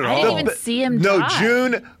 No, not at all. I didn't even see him No, die.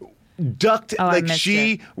 June ducked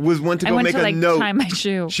she went to go make a note. Tie my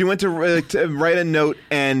shoe. She went to write a note,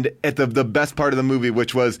 and at the best part of the movie,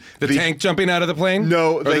 which was the tank jumping out of the plane.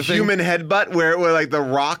 No, the human headbutt where the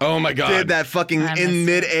Rock. Oh my God. Did that fucking in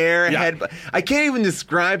midair headbutt. I can't even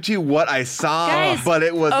describe to you what I saw, Guys, but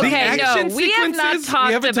it was okay, the action no, we have not sequences. talked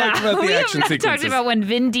We haven't talked about the action sequences. talked about when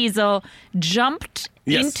Vin Diesel jumped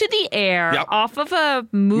into the air off of a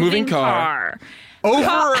moving car.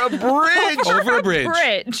 Over a bridge. Over a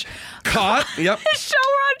bridge. Caught. Yep. Michelle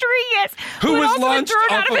Rodriguez, who was had also been launched thrown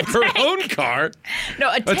off out of a her tank. own car.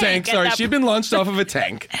 No, a tank. Sorry, she'd been launched off of a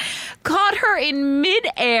tank. Caught her in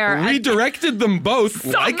midair. Redirected them both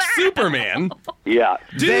like Superman. Yeah.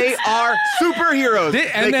 They are superheroes. They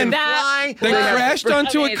and then can fly. They crashed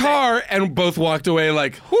onto a car and both walked away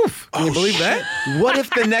like, whew. Can you believe that? What if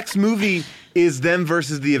the next movie is them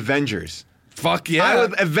versus the Avengers? Fuck yeah.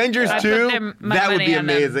 Avengers 2, that would be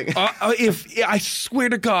amazing. If I swear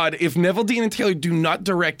to God, if Neville, Dean, and Taylor do not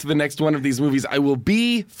direct the next one of these movies, I will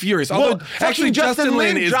be furious. Although, actually, Justin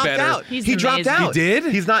Lin is dropped better. out. He dropped out. He did?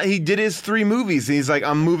 He's not. He did his 3 movies. He's like,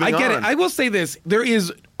 I'm moving on. I get it. I will say this. There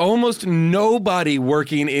is almost nobody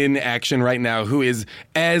working in action right now who is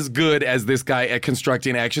as good as this guy at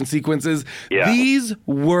constructing action sequences. Yeah. These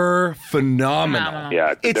were phenomenal.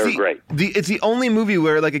 Yeah, they're great. It's the only movie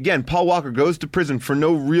where, like, again, Paul Walker goes to prison for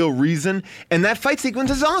no real reason, and that fight sequence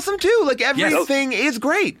is awesome too. Like, everything is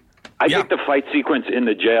great. I think the fight sequence in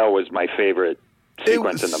the jail was my favorite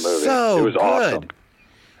sequence in the movie. It was awesome.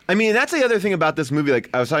 I mean, that's the other thing about this movie. Like,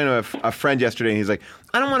 I was talking to a friend yesterday, and he's like,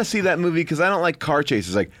 I don't want to see that movie because I don't like car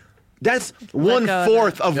chases. Like, that's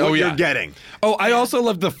 1/4 of what you're getting. Oh, I also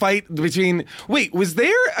love the fight between. Wait, was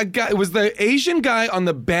there a guy? Was the Asian guy on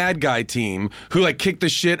the bad guy team who like kicked the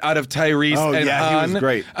shit out of Tyrese and Han? He was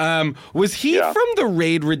great. Was he from the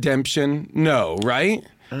Raid Redemption? No, right?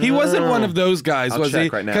 He wasn't one of those guys, was he?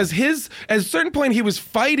 Right now. Because at a certain point he was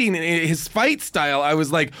fighting, and his fight style, I was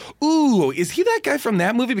like, ooh, is he that guy from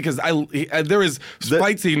that movie? Because there was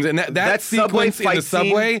fight scenes, and that sequence in the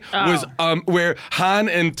subway was where Han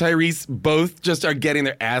and Tyrese both just are getting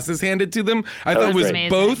their asses handed to them. I thought it was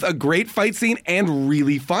both a great fight scene and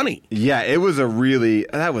really funny. Yeah, it was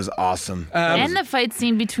that was awesome. And the fight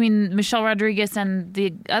scene between Michelle Rodriguez and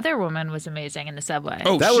the other woman was amazing in the subway.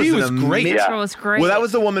 Oh, that she was great. That was great. Well, that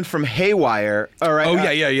was the woman from Haywire. All right. Oh,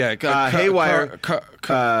 yeah. Haywire.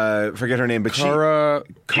 Forget her name, but Gina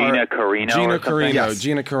Carano.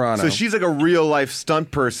 Gina Carano. So she's like a real life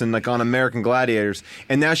stunt person, like on American Gladiators,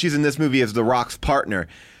 and now she's in this movie as The Rock's partner.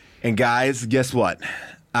 And guys, guess what?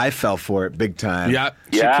 I fell for it big time. Yeah,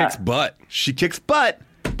 she kicks butt. She kicks butt.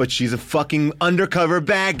 But she's a fucking undercover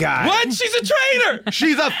bad guy. What? She's a traitor.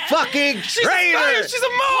 She's a fucking traitor. She's a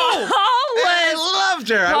mole. I loved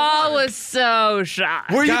her. Paul was so shocked.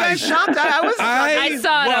 Were you guys shocked? I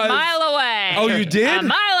saw it a mile away. Oh, you did? A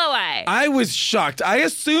mile away. I was shocked. I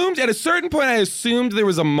assumed, at a certain point, there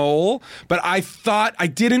was a mole, but I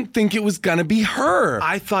didn't think it was going to be her.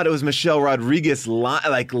 I thought it was Michelle Rodriguez.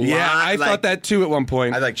 I thought that too at one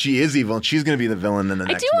point. I she is evil, and she's going to be the villain in the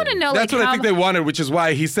next I do want to know, That's what I think they wanted, which is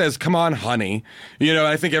why he says, come on, honey. You know,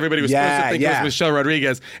 I think everybody was supposed to think it was Michelle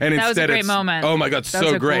Rodriguez, and that instead was a great moment. Oh my God, that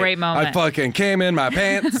was a great moment. I fucking came in my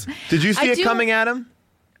pants. Did you see it coming, Adam?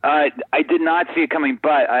 I did not see it coming,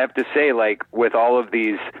 but I have to say, like, with all of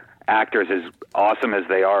these actors, as awesome as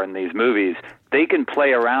they are in these movies, they can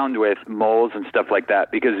play around with moles and stuff like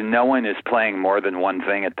that because no one is playing more than one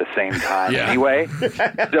thing at the same time anyway.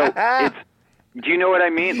 So do you know what I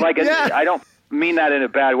mean? Like, I don't mean that in a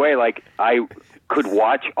bad way. Like, I could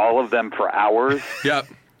watch all of them for hours. Yep.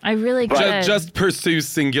 I really could. Just pursue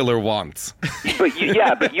singular wants. But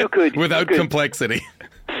you could without complexity.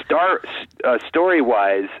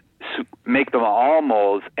 Story-wise, make them all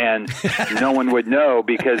moles, and no one would know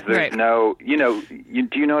because there's no, do you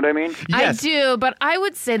know what I mean? Yes. I do, but I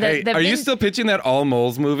would say that. Hey, are you still pitching that all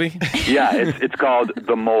moles movie? Yeah, it's called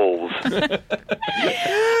The Moles.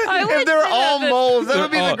 If they're all moles, that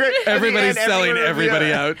would be the great. Everybody's selling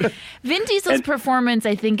everybody out. Vin Diesel's performance,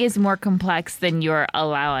 I think, is more complex than you're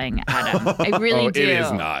allowing, Adam. I really do. It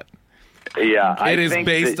is not. Yeah, it is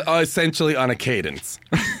based essentially on a cadence.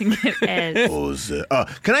 It is.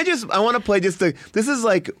 Can I want to play this is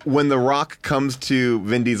like when The Rock comes to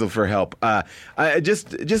Vin Diesel for help.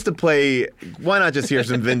 Just to play, why not just hear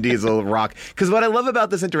some Vin Diesel Rock? Because what I love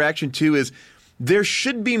about this interaction too is there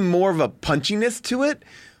should be more of a punchiness to it.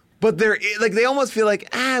 But they almost feel like,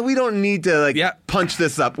 we don't need to punch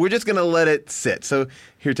this up. We're just gonna let it sit. So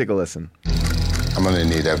here, take a listen. I'm gonna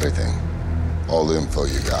need everything. All the info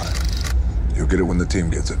you got. You'll get it when the team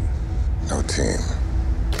gets it. No team.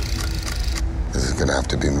 This is gonna have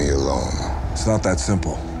to be me alone. It's not that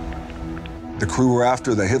simple. The crew we're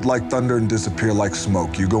after, they hit like thunder and disappear like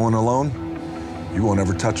smoke. You going alone? You won't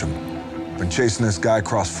ever touch them. Been chasing this guy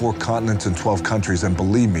across 4 continents and 12 countries, and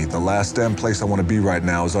believe me, the last damn place I want to be right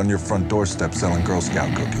now is on your front doorstep selling Girl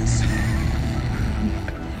Scout cookies.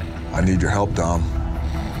 I need your help, Dom.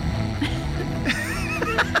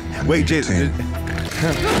 Wait, Jason.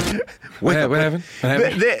 What happened?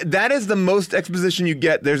 That is the most exposition you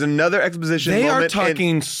get. There's another exposition They moment. are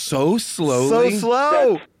talking so slowly. So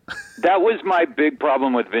slow. That was my big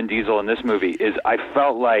problem with Vin Diesel in this movie, is I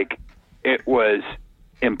felt like it was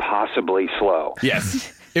impossibly slow.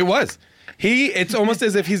 Yes, it was. It's almost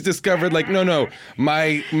as if he's discovered, like, no,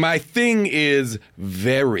 my thing is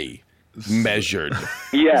very measured.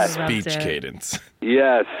 Yes. Speech cadence.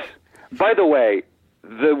 Yes. By the way,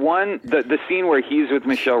 the scene where he's with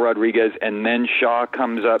Michelle Rodriguez and then Shaw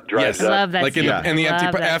comes up, drives up. Love that Like scene. in the empty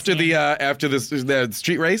Love that after scene. the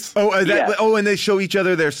street race. And they show each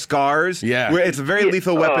other their scars. Yeah. Where it's a very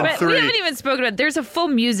Lethal Weapon But 3. we haven't even spoken about. There's a full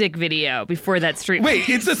music video before that street. Wait,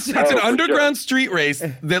 it's an underground street race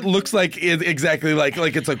that looks like exactly like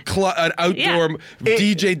it's an outdoor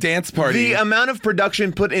DJ dance party. The amount of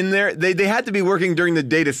production put in there, they had to be working during the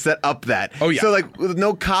day to set up that. Oh, yeah. So like, with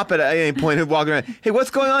no cop at any point who'd walk around. Hey, what's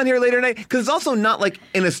going on here later tonight? Because it's also not like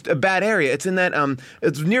in a bad area. It's in that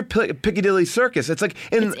it's near Piccadilly Circus. It's like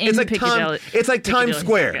it's like Times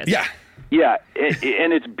Square. Circus. Yeah. Yeah,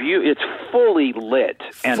 and it's fully lit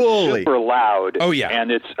and super loud. Oh, yeah. And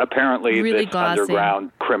it's apparently Really this glossy.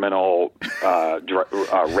 underground criminal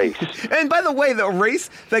race. And by the way, the race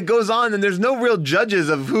that goes on, and there's no real judges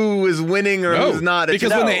of who is winning or who's not. It's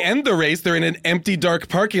Because when they end the race, they're in an empty, dark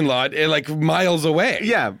parking lot, like miles away.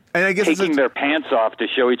 Yeah, and I guess taking their pants off to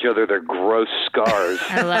show each other their gross scars.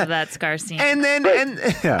 I love that scar scene. And then But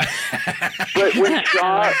when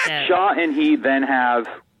Shaw and he then have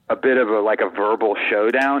a bit of a verbal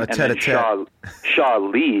showdown, and then Shaw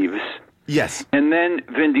leaves. Yes. And then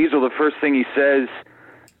Vin Diesel, the first thing he says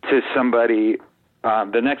to somebody,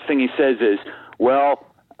 the next thing he says is, "Well,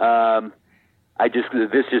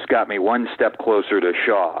 this just got me one step closer to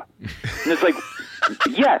Shaw." And it's like,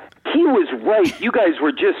 yeah, he was right. You guys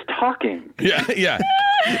were just talking. Yeah.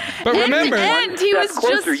 But remember, and he was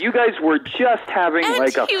closer. You guys were just having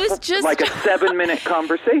like a 7-minute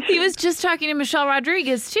conversation. He was just talking to Michelle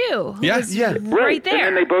Rodriguez too. Yeah. Right there. And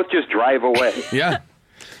then they both just drive away. Yeah.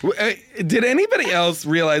 Did anybody else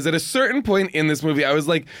realize at a certain point in this movie, I was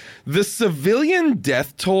like, the civilian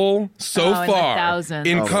death toll far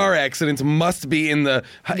in car accidents must be in the.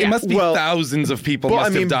 It must be thousands of people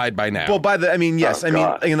have died by now. Well, yes.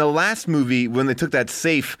 In the last movie, when they took that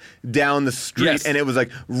safe down the street and it was like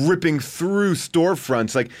ripping through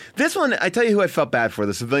storefronts, like this one, I tell you who I felt bad for.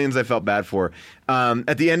 The civilians I felt bad for.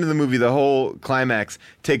 At the end of the movie, the whole climax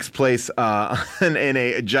takes place in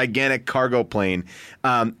a gigantic cargo plane.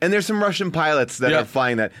 And there's some Russian pilots that are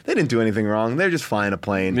flying that. They didn't do anything wrong. They're just flying a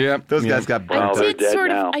plane. Those guys got burnt.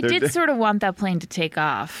 I did sort of want that plane to take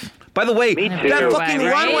off. By the way, that fucking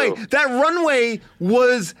runway, right? that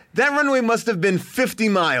runway must have been 50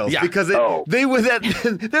 miles because there's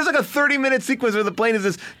like a 30-minute sequence where the plane is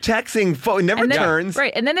just taxiing forward, never turns.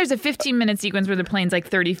 Right, and then there's a 15-minute sequence where the plane's like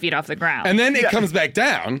 30 feet off the ground. And then it comes back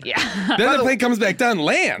down. Yeah. Then the plane comes back down,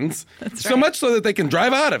 lands, so much so that they can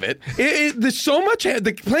drive out of it. There's so much.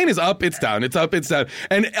 The plane is up, it's down, it's up, it's down.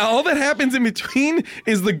 And all that happens in between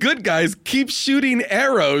is the good guys keep shooting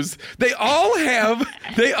arrows. They all have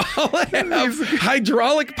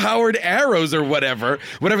hydraulic powered arrows or whatever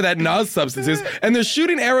that NOS substance is, and they're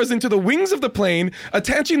shooting arrows into the wings of the plane,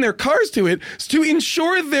 attaching their cars to it to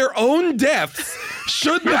ensure their own deaths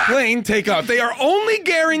should the plane take off. They are only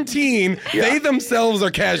guaranteeing they themselves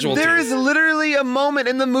are casualties. There is literally a moment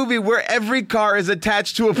in the movie where every car is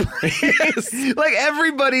attached to a plane. Like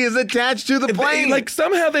everybody is attached to the plane.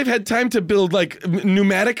 Somehow they've had time to build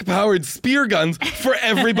pneumatic powered spear guns for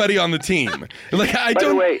everybody on the team. By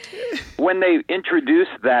the way, when they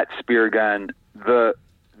introduced that spear gun,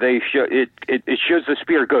 it shows the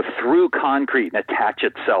spear go through concrete and attach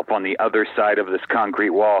itself on the other side of this concrete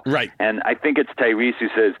wall. Right. And I think it's Tyrese who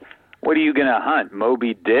says, "What are you going to hunt,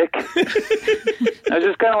 Moby Dick?" I was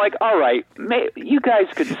just kind of like, all right, you guys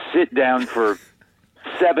could sit down for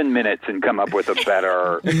 7 minutes and come up with a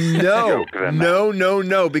better joke than that.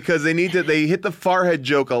 No, because they hit the forehead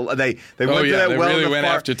joke. They went to that they well. really in the went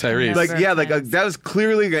after Tyrese. That was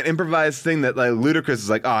clearly an improvised thing that Ludacris is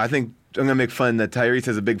like, I think I'm gonna make fun that Tyrese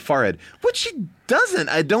has a big forehead, which he doesn't.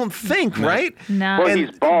 I don't think, right? No. Well,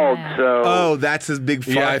 he's bald, so. Oh, that's his big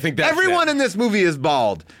forehead. Yeah, I think that's everyone in this movie is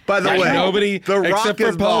bald. By the way, nobody The Rock except for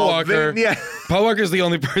is Paul bald. Walker. Paul Walker's the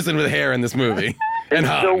only person with hair in this movie.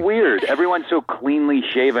 It's so weird. Everyone's so cleanly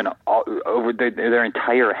shaven over their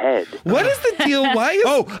entire head. What is the deal?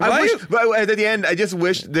 At the end, I just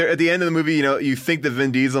wish at the end of the movie, you think that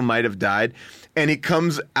Vin Diesel might have died. and he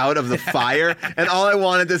comes out of the fire, and all I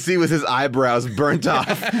wanted to see was his eyebrows burnt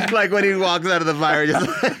off, like when he walks out of the fire. Just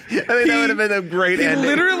I think that would have been a great ending. He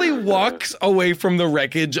literally walks away from the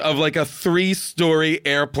wreckage of like a 3-story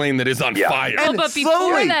airplane that is on fire. Oh, but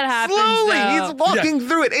before that happens, he's walking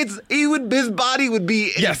through it. His body would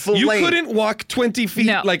be in flame. You couldn't walk 20 feet,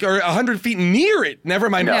 or 100 feet near it. Never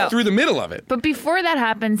mind through the middle of it. But before that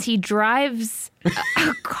happens, he drives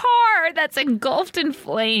a car that's engulfed in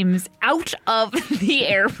flames out of the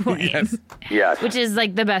airplane. Yes. Which is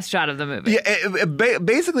like the best shot of the movie. Yeah,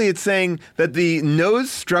 basically it's saying that the nose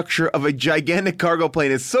structure of a gigantic cargo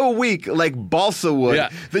plane is so weak, like balsa wood,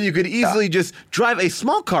 that you could easily just drive a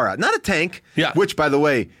small car out, not a tank, which, by the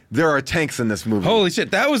way, there are tanks in this movie. Holy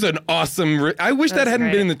shit, that was an awesome... I wish that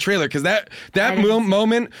hadn't been in the trailer, because that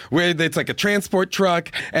moment where it's like a transport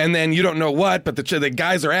truck, and then you don't know what, but the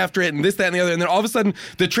guys are after it, and this, that, and the other, and then all of a sudden,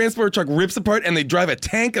 the transport truck rips apart, and they drive a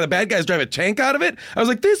tank, and the bad guys drive a tank out of it. I was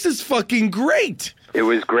like, this is fucking great. It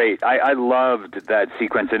was great. I loved that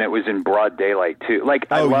sequence, and it was in broad daylight, too. Like,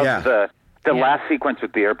 I loved the last sequence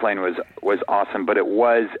with the airplane was awesome, but it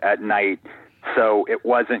was at night, so it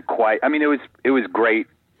wasn't quite... I mean, it was great.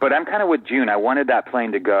 But I'm kind of with June. I wanted that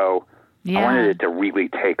plane to go. Yeah. I wanted it to really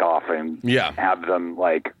take off and have them,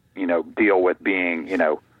 deal with being,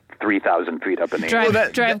 3,000 feet up in the air.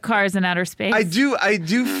 Drive cars in outer space. I do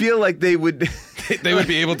feel like they would... they would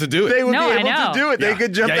be able to do it. They would be able to do it. Yeah. They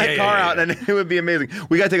could jump that car out, and it would be amazing.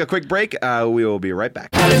 We got to take a quick break. We will be right back.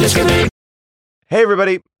 Hey,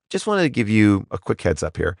 everybody. Just wanted to give you a quick heads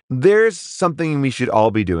up here. There's something we should all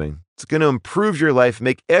be doing. It's going to improve your life,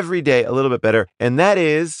 make every day a little bit better, and that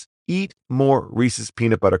is eat more Reese's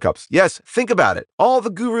Peanut Butter Cups. Yes, think about it. All the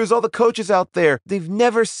gurus, all the coaches out there, they've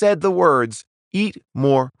never said the words, eat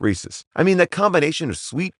more Reese's. I mean, that combination of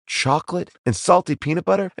sweet chocolate and salty peanut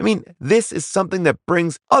butter, I mean, this is something that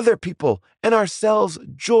brings other people and ourselves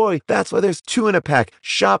joy. That's why there's 2 in a pack.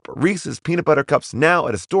 Shop Reese's Peanut Butter Cups now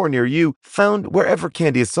at a store near you, found wherever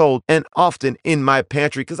candy is sold, and often in my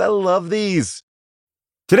pantry, because I love these.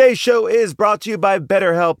 Today's show is brought to you by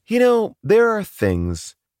BetterHelp. You know, there are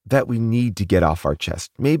things that we need to get off our chest.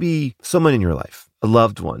 Maybe someone in your life, a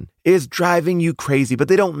loved one, is driving you crazy, but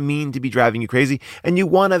they don't mean to be driving you crazy. And you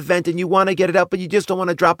want to vent and you want to get it out, but you just don't want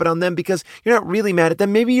to drop it on them because you're not really mad at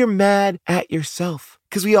them. Maybe you're mad at yourself.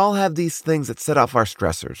 Because we all have these things that set off our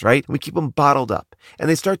stressors, right? We keep them bottled up and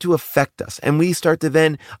they start to affect us. And we start to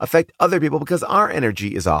then affect other people because our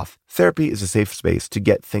energy is off. Therapy is a safe space to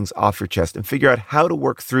get things off your chest and figure out how to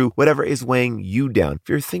work through whatever is weighing you down. If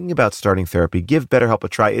you're thinking about starting therapy, give BetterHelp a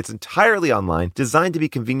try. It's entirely online, designed to be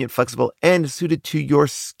convenient, flexible, and suited to your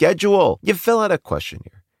schedule. You fill out a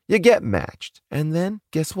questionnaire, you get matched, and then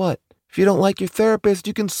guess what? If you don't like your therapist,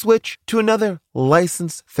 you can switch to another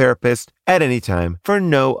licensed therapist at any time for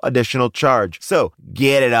no additional charge. So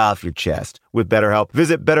get it off your chest with BetterHelp.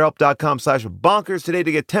 Visit BetterHelp.com/bonkers today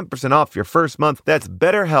to get 10% off your first month. That's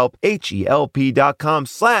BetterHelp,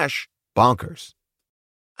 HELP.com/bonkers.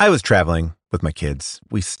 I was traveling with my kids.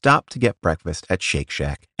 We stopped to get breakfast at Shake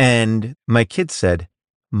Shack. And my kids said,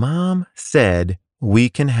 Mom said we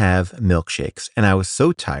can have milkshakes. And I was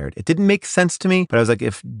so tired. It didn't make sense to me, but I was like,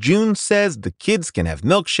 if June says the kids can have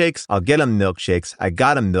milkshakes, I'll get them milkshakes. I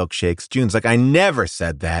got them milkshakes. June's like, I never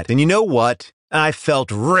said that. And you know what? I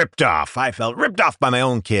felt ripped off. I felt ripped off by my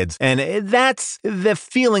own kids. And that's the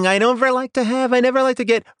feeling I never like to have. I never like to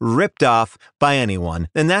get ripped off by anyone.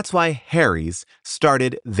 And that's why Harry's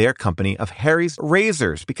started their company of Harry's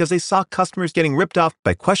Razors, because they saw customers getting ripped off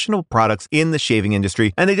by questionable products in the shaving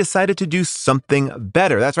industry, and they decided to do something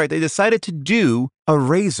better. That's right. They decided to do a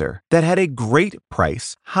razor that had a great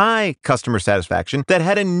price, high customer satisfaction, that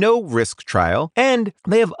had a no-risk trial, and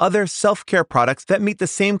they have other self-care products that meet the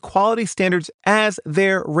same quality standards as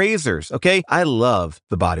their razors, okay? I love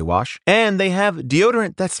the body wash, and they have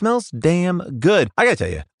deodorant that smells damn good. I gotta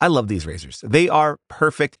tell you, I love these razors. They are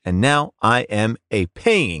perfect, and now I am a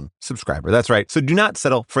paying subscriber. That's right. So do not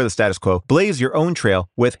settle for the status quo. Blaze your own trail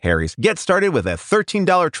with Harry's. Get started with a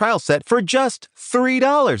 $13 trial set for just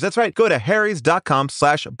 $3. That's right. Go to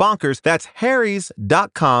harrys.com/bonkers. That's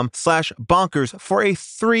harrys.com/bonkers for a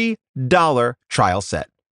 $3 trial set.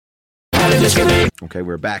 Okay,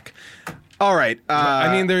 we're back. All right.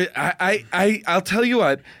 I mean, I'll tell you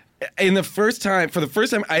what. For the first time,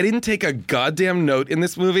 I didn't take a goddamn note in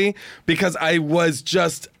this movie because I was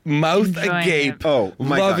just mouth agape,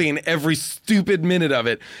 loving every stupid minute of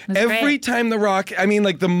it. Every time The Rock, I mean,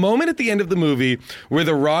 like the moment at the end of the movie where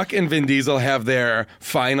The Rock and Vin Diesel have their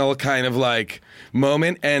final kind of like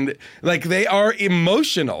moment, and like they are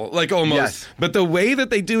emotional, like almost. Yes. But the way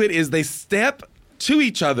that they do it is they step to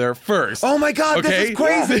each other first. Oh my God, this is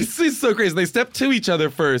crazy. This is so crazy. They step to each other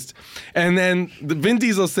first, and then Vin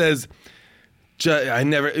Diesel says, I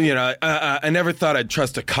never thought I'd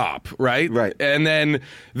trust a cop, right? Right. And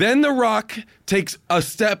then The Rock takes a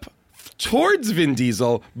step towards Vin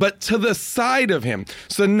Diesel, but to the side of him.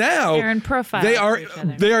 So now they're in profile.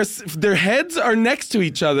 Their heads are next to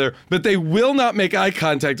each other, but they will not make eye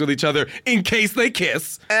contact with each other in case they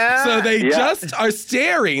kiss. So they just are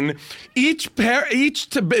staring each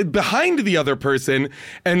behind the other person,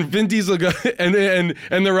 and Vin Diesel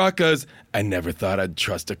and The Rock goes, I never thought I'd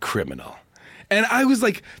trust a criminal. And I was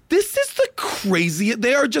like, this is the crazy.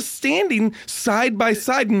 They are just standing side by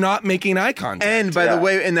side, not making eye contact. And by the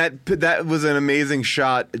way, and that was an amazing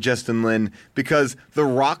shot, Justin Lin, because The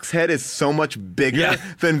Rock's head is so much bigger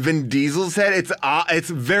than Vin Diesel's head. It's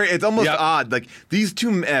almost odd. Like these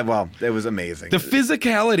two, it was amazing. The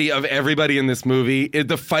physicality of everybody in this movie,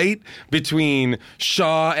 the fight between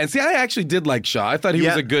Shaw and I actually did like Shaw. I thought he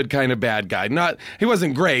was a good kind of bad guy. He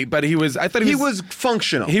wasn't great, but he was. I thought he was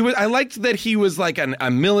functional. I liked that he was like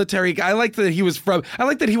a military guy. I liked that he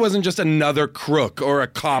wasn't just another crook or a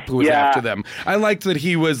cop who was after them. I liked that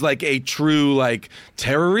he was like a true like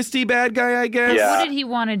terroristy bad guy, I guess. Yeah. What did he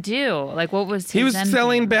want to do? Like what was his He was end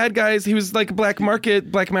selling game? bad guys. He was like a black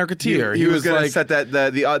marketeer. He was going to set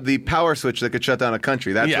the power switch that could shut down a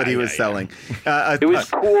country. That's what he was selling. It was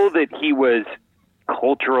cool that he was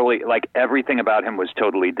culturally, like everything about him was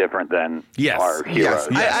totally different than our heroes.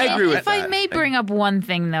 I agree with that. If I may bring up one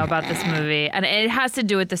thing though about this movie, and it has to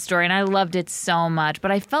do with the story, and I loved it so much, but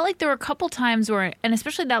I felt like there were a couple times where, and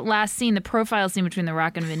especially that last scene, the profile scene between The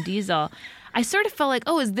Rock and Vin Diesel, I sort of felt like,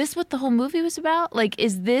 oh, is this what the whole movie was about? Like,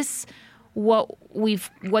 is this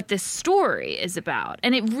what this story is about?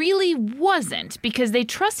 And it really wasn't, because they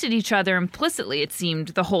trusted each other implicitly, it seemed,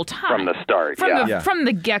 the whole time. From the start, From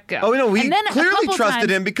the get-go. Oh, no, we clearly trusted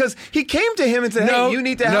him because he came to him and said, hey, you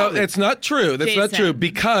need to help me. No, it's not true. That's not true,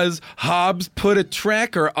 because Hobbs put a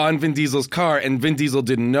tracker on Vin Diesel's car and Vin Diesel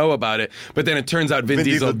didn't know about it, but then it turns out Vin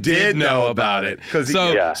Diesel did know about it.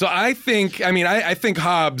 So I think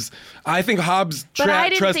Hobbs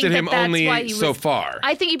trusted him only so far.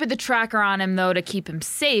 I think he put the tracker on him, though, to keep him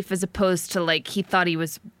safe, as opposed to, like, he thought he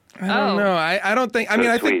was... I don't know. I don't think...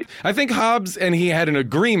 I think Hobbs and he had an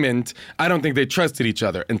agreement. I don't think they trusted each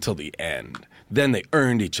other until the end. Then they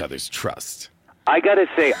earned each other's trust. I gotta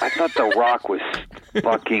say, I thought The Rock was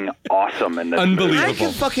fucking awesome in this Unbelievable.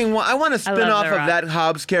 movie. I want to spin off of that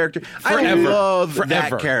Hobbs character. I love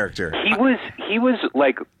that character. He was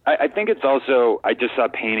like, I think it's also, I just saw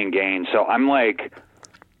Pain and Gain, so I'm like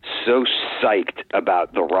so psyched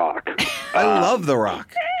about The Rock. I love The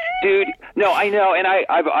Rock. Dude, no, I know, and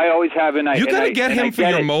I always have, and you gotta get him for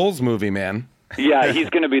your Moles movie, man. Yeah, he's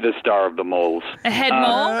gonna be the star of the Moles. A head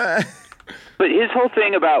mole? But his whole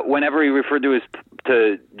thing about whenever he referred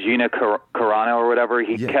to Gina Carano or whatever,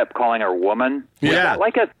 he kept calling her woman. Yeah.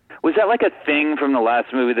 Was that like a thing from the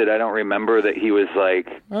last movie that I don't remember, that he was like?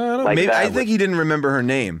 I think he didn't remember her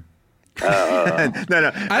name. No.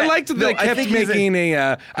 I liked that they kept making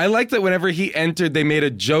I liked that whenever he entered, they made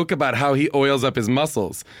a joke about how he oils up his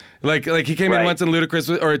muscles. Like he came in once and Ludacris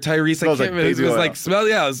or Tyrese it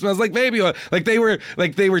smells like baby oil. Like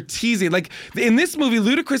they were teasing. Like in this movie,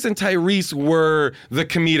 Ludacris and Tyrese were the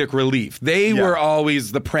comedic relief. They were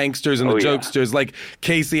always the pranksters and the jokesters, like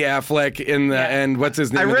Casey Affleck in the and what's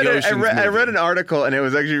his name? I read an article and it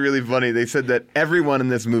was actually really funny. They said that everyone in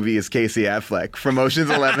this movie is Casey Affleck from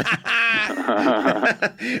Ocean's 11. Guys,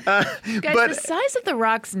 the size of The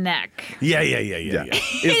Rock's neck. Yeah.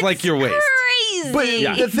 It's like your waist. Crazy. But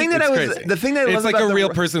the thing that I love it's like about a real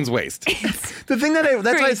person's waist. The thing that's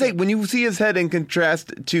why I say, when you see his head in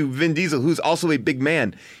contrast to Vin Diesel, who's also a big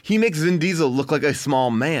man, he makes Vin Diesel look like a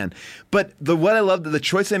small man. But what I love, the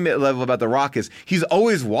choice I love about The Rock is he's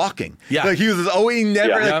always walking. Yeah. Like he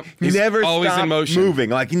never always stopped in motion, moving.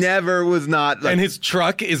 Like he never was not. And his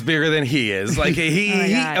truck is bigger than he is. Like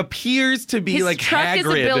he appears to be his like truck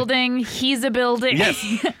Hagrid. Is a building. He's a building. Yes,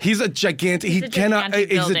 he's a gigantic. He's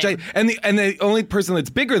the only person that's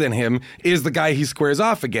bigger than him is the guy he squares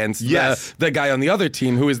off against. Yes. The guy on the other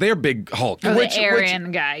team who is their big Hulk. The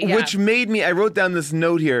Aryan guy. Yeah. Which made me. I wrote down this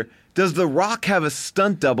note here. Does The Rock have a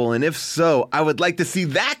stunt double? And if so, I would like to see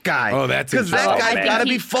that guy. Oh, that's because that guy's got to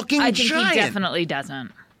be fucking giant. I think he definitely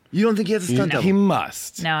doesn't. You don't think he has a stunt double? He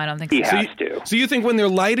must. No, I don't think so. He has to. So you think when they're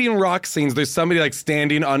lighting rock scenes, there's somebody like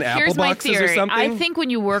standing on apple boxes or something? I think when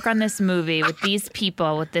you work on this movie with these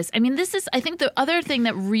people, with this, I mean, I think the other thing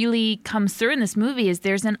that really comes through in this movie is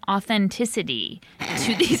there's an authenticity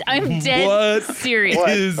to these. I'm dead serious. What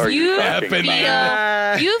is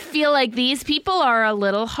happening? You feel like these people are a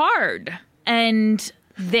little hard. and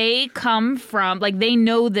they come from, like, they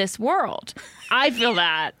know this world. I feel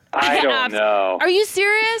that. I don't know. Are you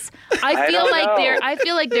serious? I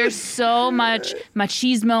feel like there's so much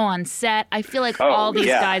machismo on set. I feel like all these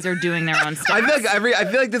guys are doing their own stuff. I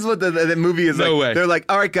feel like this is what the movie is No like. way. They're like,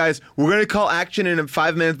 all right, guys, we're going to call action in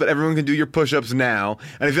 5 minutes, but everyone can do your push-ups now.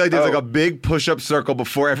 And I feel like there's like a big push-up circle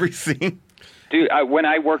before every scene. Dude, when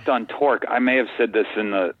I worked on Torque, I may have said this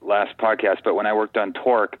in the last podcast, but when I worked on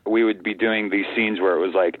Torque, we would be doing these scenes where it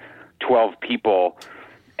was like 12 people,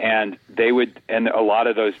 and a lot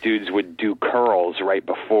of those dudes would do curls right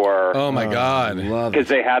before. Oh my God. Because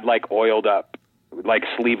they had like oiled up, like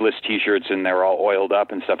sleeveless t-shirts, and they were all oiled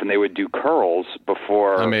up and stuff, and they would do curls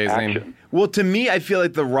before action. Well, to me, I feel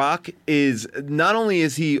like The Rock is, not only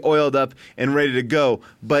is he oiled up and ready to go,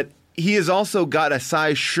 but he has also got a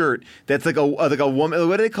size shirt that's like a woman.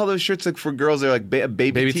 What do they call those shirts like for girls? They're like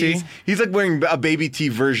baby tees. tee? He's like wearing a baby tee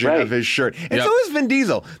version of his shirt, and so is Vin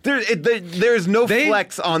Diesel. There's no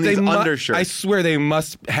flex on these undershirts. I swear they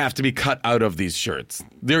must have to be cut out of these shirts.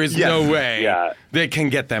 There is no way they can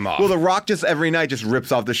get them off. Well, The Rock just every night just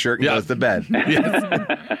rips off the shirt and goes to bed.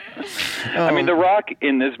 I mean, The Rock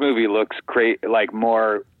in this movie looks like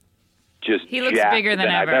more. He looks bigger than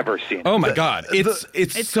I've ever seen. Oh my God,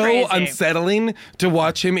 it's so crazy. unsettling to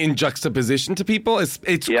watch him in juxtaposition to people.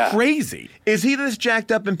 It's crazy. Is he this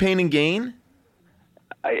jacked up in Pain and Gain?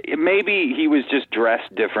 Maybe he was just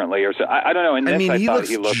dressed differently, or so. I don't know. In this, I thought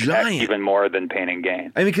he looked giant. even more than Pain and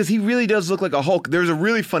Gain. I mean, because he really does look like a Hulk. There's a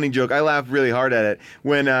really funny joke. I laughed really hard at it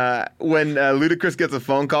when Ludacris gets a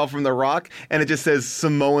phone call from The Rock and it just says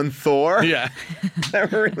Samoan Thor. Yeah,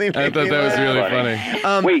 that really. I thought that was really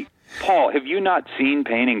funny. Wait. Paul, have you not seen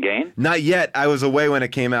Pain and Gain? Not yet. I was away when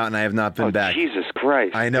it came out, and I have not been back. Jesus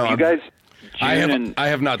Christ! I know. You guys, I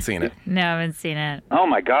have not seen it. No, I haven't seen it. Oh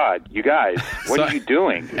my God, you guys, what are you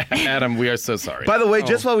doing? Adam, we are so sorry. By the way,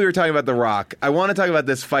 just while we were talking about The Rock, I want to talk about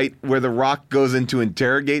this fight where The Rock goes in to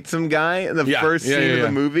interrogate some guy in the first scene of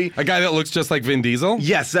the movie. A guy that looks just like Vin Diesel?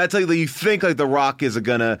 Yes, that's like you think like The Rock is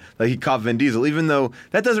he caught Vin Diesel, even though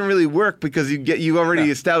that doesn't really work because you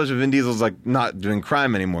already established that Vin Diesel's like not doing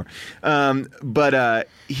crime anymore. But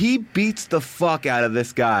he beats the fuck out of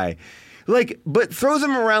this guy. But throws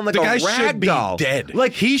him around like the a guy rag should doll. be dead.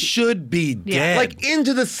 Like he should be dead. Like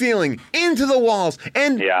into the ceiling, into the walls,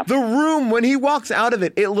 and the room. When he walks out of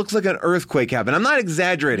it, it looks like an earthquake happened. I'm not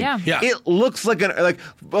exaggerating. Yeah. It looks like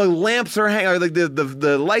lamps are hanging, or like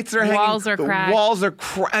the lights are hanging. Walls are cracked. Walls are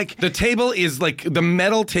cracked. The table is like the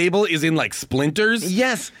metal table is in like splinters.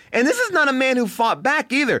 Yes, and this is not a man who fought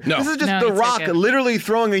back either. No. This is just The Rock literally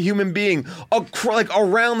throwing a human being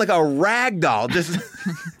around like a rag doll. Just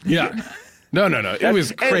yeah. No. It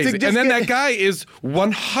was crazy. And then that guy is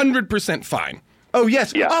 100% fine. Oh,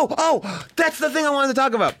 yes. Yeah. Oh, that's the thing I wanted to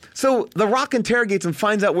talk about. So The Rock interrogates him,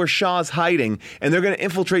 finds out where Shaw's hiding, and they're going to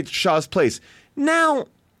infiltrate Shaw's place. Now,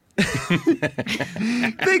 they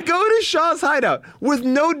go to Shaw's hideout with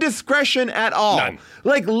no discretion at all. None.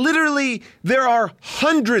 Like, literally, there are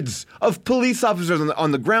hundreds of police officers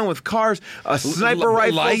on the ground with cars, sniper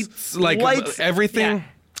rifles, lights, everything. Yeah.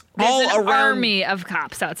 There's an army of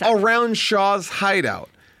cops outside. Around Shaw's hideout.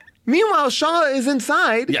 Meanwhile, Shaw is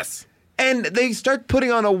inside. Yes. And they start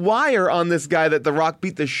putting on a wire on this guy that The Rock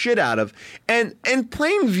beat the shit out of. And in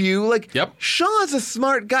plain view, Shaw's a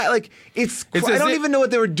smart guy. I don't even know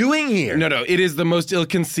what they were doing here. No. It is the most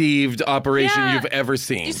ill-conceived operation you've ever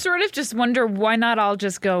seen. You sort of just wonder why not all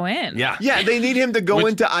just go in. Yeah. Yeah, they need him to go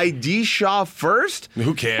into ID Shaw first.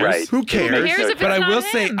 Who cares? Right. Who cares? Who cares if But it's I will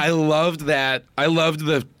not say, him? I loved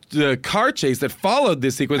the car chase that followed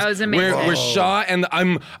this sequence. That was amazing. Where Shaw and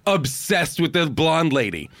I'm obsessed with the blonde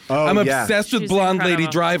lady. Oh, I'm yeah. obsessed with She's blonde incredible.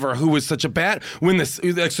 lady driver who was such a bad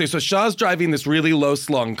so Shaw's driving this really low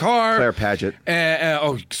slung car. Claire Paget.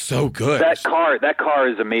 So good. That car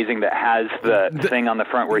is amazing. That has the thing on the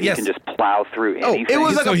front where you can just plow through anything. It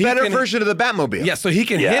was like So a he better can- version of the Batmobile. Yeah, so he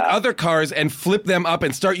can hit other cars and flip them up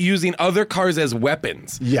and start using other cars as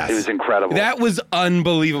weapons. Yes. It was incredible. That was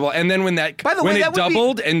unbelievable. And then when it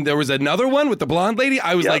doubled and there was another one with the blonde lady,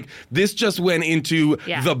 I was like, this just went into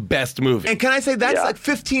the best movie. And can I say, that's like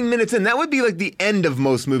 15 minutes in. That would be like the end of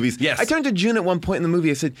most movies. Yes. I turned to June at one point in the movie.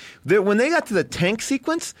 I said, when they got to the tank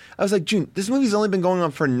sequence, I was like, June, this movie's only been going on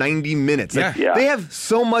for 90 minutes. Like, they have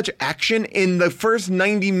so much action in the first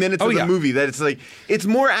 90 minutes of the movie that it's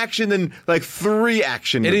more action than like 3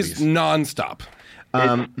 action movies. It is nonstop.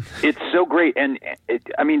 It's so great. And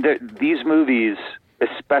these movies,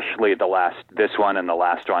 especially this one and the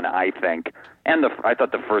last one, I think, and I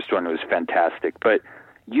thought the first one was fantastic, but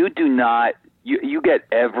you do not you get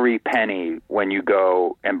every penny when you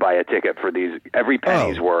go and buy a ticket for these. Every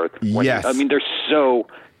penny's worth. Yes. I mean, they're so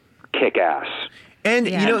kick-ass. And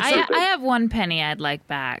Yeah. you know, I have one penny I'd like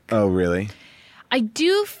back. oh really? I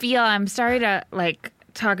do feel I'm sorry to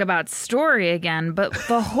talk about story again, but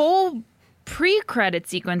the whole pre-credit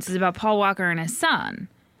sequence is about Paul Walker and his son.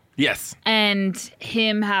 Yes. And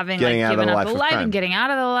him having Getting out of given the up life the of life crime. and getting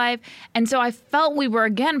out of the life. And so I felt we were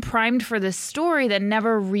again primed for this story that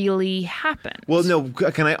never really happened. Well, no.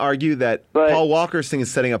 Can I argue that Paul Walker's thing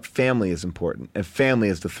is setting up family is important, and family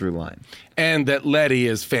is the through line, And that Letty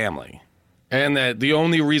is family. And that the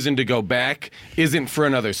only reason to go back isn't for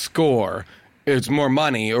another score. It's more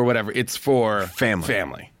money or whatever. It's for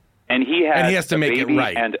family. And he has to a make it baby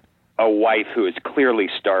right. and a wife who is clearly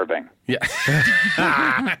starving. Yeah.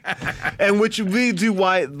 and which leads you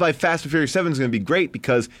why Fast and Furious 7 is going to be great,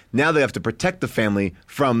 because now they have to protect the family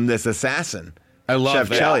from this assassin. I love Chef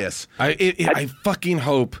that. Chelios. I fucking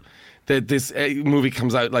hope that this movie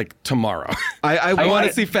comes out tomorrow. I want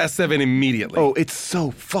to see Fast 7 immediately. Oh, it's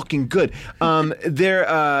so fucking good.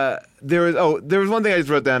 There was one thing I just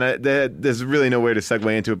wrote down. There's really no way to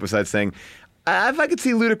segue into it besides saying, if I could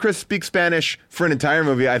see Ludacris speak Spanish for an entire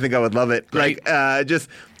movie, I think I would love it. Right. Just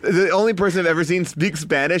the only person I've ever seen speak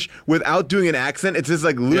Spanish without doing an accent. It's just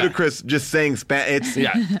Ludacris just saying Spanish.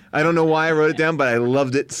 I don't know why I wrote it down, but I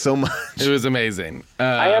loved it so much. It was amazing.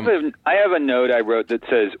 I have a note I wrote that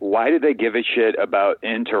says, "Why did they give a shit about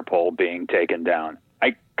Interpol being taken down?"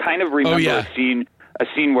 I kind of remember a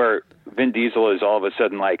scene where Vin Diesel is all of a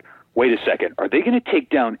sudden like, wait a second, are they going to take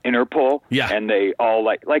down Interpol? Yeah. And they all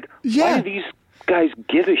why do these guys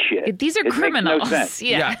give a shit? These are It makes criminals. no sense.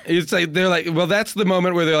 Yeah. It's like they're like, well, that's the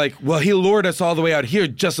moment where they're like, well, he lured us all the way out here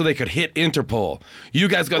just so they could hit Interpol. You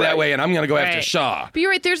guys go that way, and I'm going to go after Right. Shaw. But you're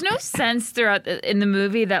right. There's no sense throughout in the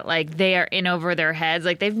movie that they are in over their heads.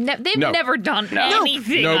 They've never done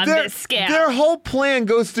anything on this scale. Their whole plan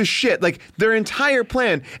goes to shit. Their entire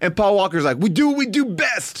plan. And Paul Walker's like, we do what we do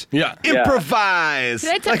best. Yeah. Improvise.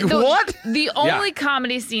 Did I tell you, What? The only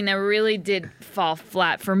comedy scene that really did fall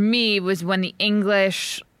flat for me was when the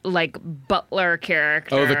English butler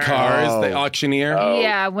character. Oh, the cars, the auctioneer.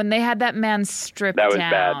 Yeah, when they had that man stripped That was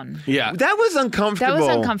down. bad. Yeah. That was uncomfortable. That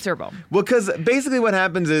was uncomfortable. Well, because basically what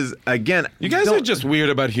happens is, again... You guys are just weird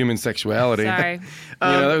about human sexuality. Sorry.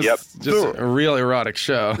 That was just a real erotic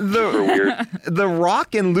show. The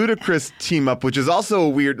Rock and Ludacris team up, which is also a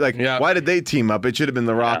weird... why did they team up? It should have been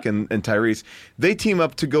The Rock and Tyrese. They team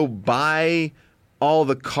up to go buy... all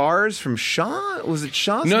the cars from Shaw? Was it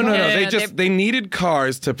Shaw's? No. No, They needed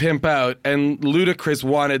cars to pimp out, and Ludacris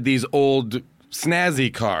wanted these old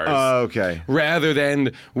snazzy cars. Oh, okay. Rather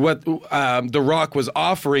than what The Rock was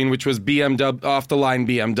offering, which was off-the-line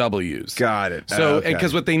BMWs. Got it. So,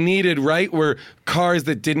 because what they needed, were cars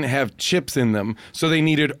that didn't have chips in them. So they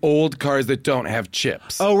needed old cars that don't have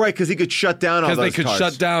chips. Oh, right, because he could shut down all those Because they could cars.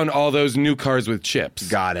 shut down all those new cars with chips.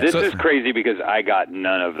 Got it. This is crazy because I got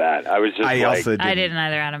none of that. I was just I didn't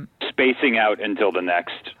either, Adam. spacing out until the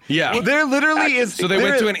next. Yeah. Well, there literally is... So they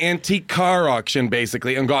went to an antique car auction,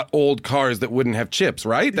 basically, and got old cars that wouldn't have chips,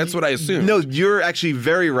 right? That's what I assumed. No, you're actually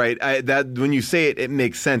very right. That when you say it, it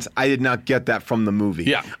makes sense. I did not get that from the movie.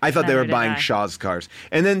 Yeah. I thought they Neither were did buying I. Shaw's cars.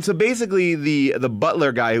 And then, so basically, the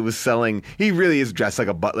butler guy who was selling, he really is dressed like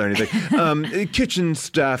a butler, and he's like, kitchen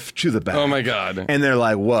staff to the back. Oh, my God. And they're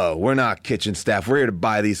like, whoa, we're not kitchen staff. We're here to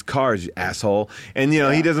buy these cars, you asshole. And,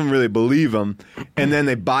 he doesn't really believe them. And then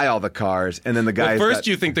they buy all the cars, and then the guy... But first,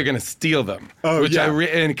 you think they're going to steal them. Oh, which yeah.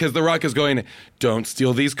 and because The Rock is going, don't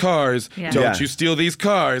steal these cars. Yeah. Don't Yeah. you steal these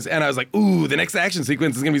cars. And I was like, ooh, the next action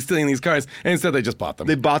sequence is going to be stealing these cars. And instead, they just bought them.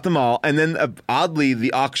 They bought them all, and then oddly,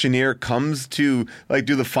 the auctioneer comes to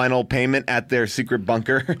do the final payment at their secret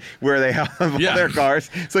bunker where they have all their cars.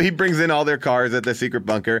 So he brings in all their cars at the secret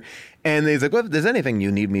bunker, and he's like, "Well, if there's anything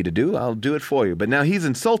you need me to do, I'll do it for you." But now he's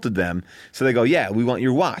insulted them, so they go, "Yeah, we want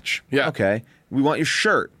your watch. Yeah. Okay, we want your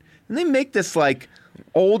shirt," and they make this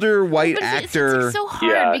older white But actor. it's so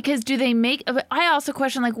hard because do they make... I also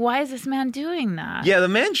question, why is this man doing that? Yeah, the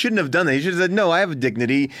man shouldn't have done that. He should have said, "No, I have a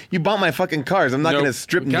dignity. You bought my fucking cars. I'm not going to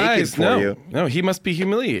strip naked for you." No, he must be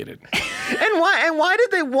humiliated. And why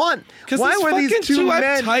did they want? Why were these two too men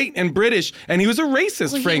uptight and British? And he was a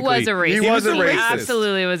racist, Well, frankly. He was a racist. He was a racist.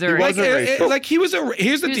 Absolutely was a He racist. was a racist.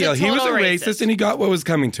 Here's the He was deal. a He was a total racist, racist. and he got what was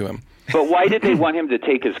coming to him. But why did they want him to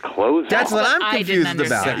take his clothes That's off? what I'm I didn't confused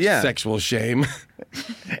about. understand. Yeah. Sexual shame.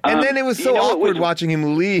 And then it was so you know what awkward was- watching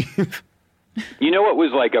him leave. You know what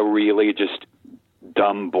was a really just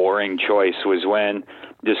dumb, boring choice was when,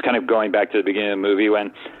 just kind of going back to the beginning of the movie,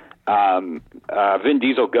 when Vin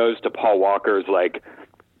Diesel goes to Paul Walker's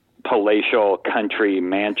palatial country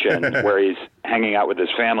mansion where he's hanging out with his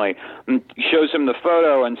family. And shows him the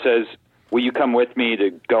photo and says, "Will you come with me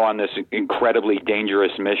to go on this incredibly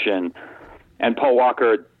dangerous mission?" And Paul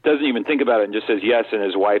Walker doesn't even think about it and just says yes, and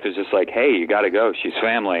his wife is just like, "Hey, you got to go. She's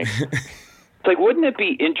family." It's like, wouldn't it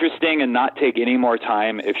be interesting and not take any more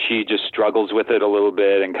time if she just struggles with it a little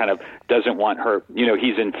bit and kind of doesn't want her,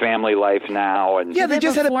 he's in family life now. And yeah, they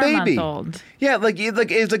just had a baby. Four-month-old. Yeah,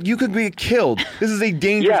 it's like you could be killed. This is a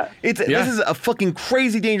dangerous. This is a fucking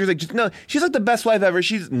crazy dangerous. She's like the best wife ever.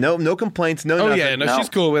 She's no complaints, no. Oh nothing. yeah, she's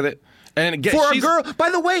cool with it. And for a girl, by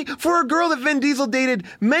the way, for a girl that Vin Diesel dated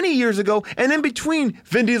many years ago, and in between,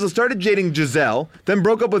 Vin Diesel started dating Giselle, then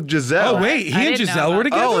broke up with Giselle. Oh wait, he and Giselle were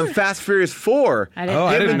together. Oh, in Fast Furious 4. I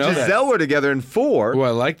didn't know that. Giselle were together in 4. Oh, I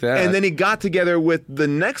like that. And then he got together with the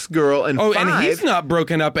next girl in 5. Oh, and he's not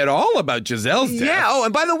broken up at all about Giselle's death. Yeah. Oh,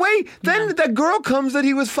 and by the way, then that girl comes that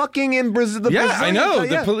he was fucking in Brazil. Yeah, I know.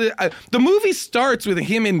 The movie starts with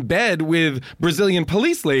him in bed with Brazilian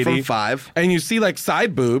police lady from 5, and you see like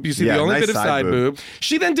side boob. You see the only bit of side boob.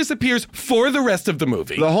 She then disappears for the rest of the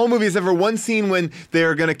movie. The whole movie is ever one scene when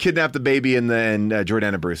they're going to kidnap the baby and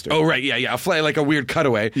Jordana Brewster. Oh, right. Yeah. Like a weird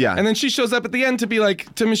cutaway. Yeah. And then she shows up at the end to be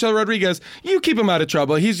like, to Michelle Rodriguez, you keep him out of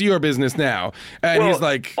trouble. He's your business now. And he's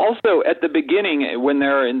like... Also, at the beginning, when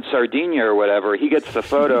they're in Sardinia or whatever, he gets the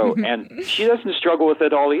photo, and she doesn't struggle with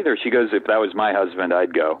it all either. She goes, if that was my husband,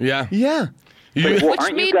 I'd go. Yeah. Yeah. Like, well,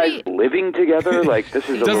 aren't you guys living together? Like, this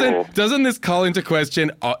is doesn't this call into question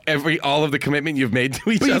all of the commitment you've made to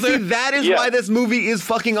each other? But you see, that is why this movie is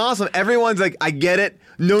fucking awesome. Everyone's like, I get it.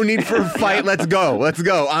 No need for a fight. Let's go.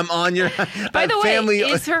 I'm on your By the family.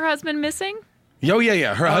 way, is her husband missing? Oh,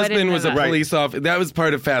 yeah. Her husband was a police officer. That was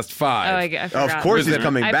part of Fast 5. Oh, I forgot. Of course he's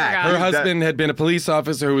coming back. Her husband had been a police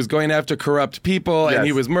officer who was going after corrupt people, and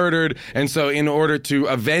he was murdered. And so in order to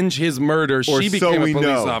avenge his murder, she became a police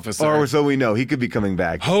officer. Or so we know. He could be coming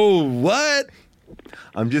back. Oh, what?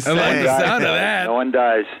 I'm just saying. I like the sound of that. No one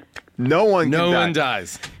dies. No one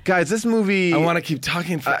dies. Guys, this movie... I want to keep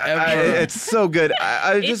talking forever. It's so good.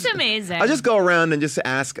 It's amazing. I'll just go around and just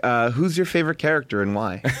ask, who's your favorite character and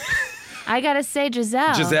why? I gotta say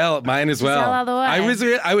Giselle. Giselle, mine as well. Giselle all the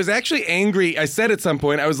way. I was actually angry. I said at some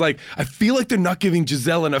point, I was like, I feel like they're not giving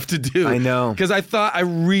Giselle enough to do. I know. Because I thought I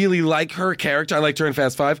really like her character. I liked her in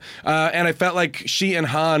Fast 5. And I felt like she and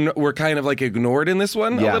Han were kind of like ignored in this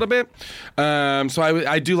one a little bit. So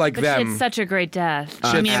I do like them. She had such a great death.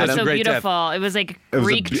 It was so beautiful. It was like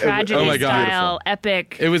Greek tragedy style,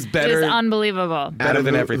 epic. It was better. It was unbelievable. Better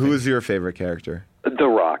than everything. Who was your favorite character? The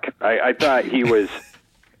Rock. I thought he was...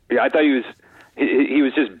 I thought he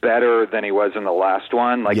was just better than he was in the last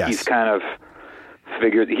one. Like, he's kind of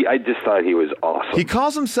figured... I just thought he was awesome. He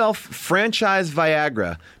calls himself Franchise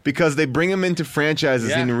Viagra because they bring him into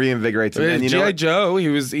franchises and reinvigorates him. And G.I. Joe, he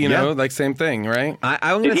was, like same thing, right?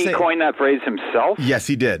 Did he coin that phrase himself? Yes,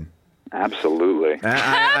 he did. Absolutely.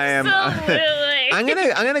 I'm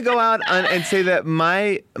gonna go out and say that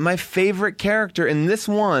my favorite character in this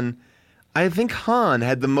one, I think Han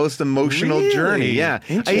had the most emotional journey. Yeah,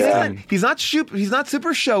 he's not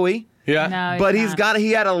super showy. Yeah, No, but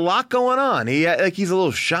he had a lot going on. He's a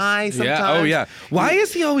little shy sometimes. Yeah. Oh yeah. Why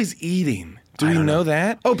is he always eating? Do we know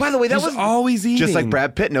that? Oh, by the way, He's always eating, just like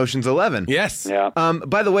Brad Pitt in Ocean's 11. Yes. Yeah.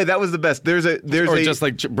 By the way, that was the best. Just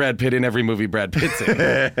like Brad Pitt in every movie Brad Pitt's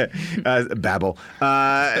in. Babble.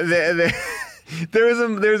 There's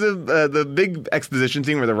the big exposition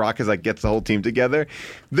scene where The Rock gets the whole team together.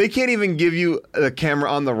 They can't even give you a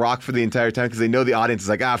camera on The Rock for the entire time because they know the audience is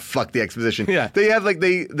like, fuck the exposition. Yeah. They have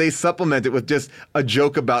they supplement it with just a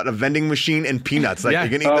joke about a vending machine and peanuts. Like, you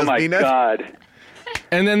can eat those peanuts. Oh my God.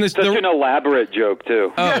 And then such an elaborate joke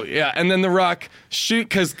too. Oh yeah, and then The Rock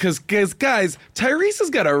because guys, Tyrese has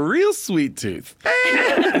got a real sweet tooth.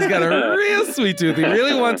 He's got a real sweet tooth. He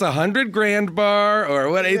really wants $100,000 bar or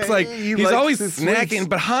what? It's like he's always snacking, sweets.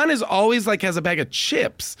 But Han is always like has a bag of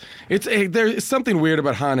chips. There's something weird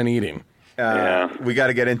about Han and eating. We got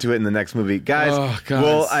to get into it in the next movie. Guys,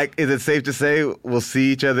 is it safe to say we'll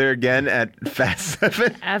see each other again at Fast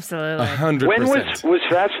 7? Absolutely. 100%. When was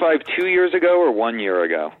Fast 5 2 years ago or 1 year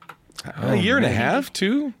ago? A year and a half,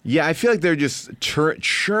 2? Yeah, I feel like they're just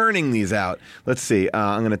churning these out. Let's see.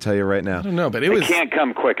 I'm going to tell you right now. I don't know, but it can't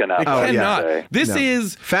come quick enough. It cannot. Yeah. This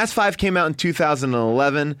is... Fast 5 came out in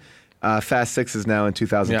 2011. Fast 6 is now in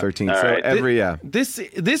 2013. Yeah. So right.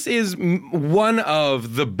 This is one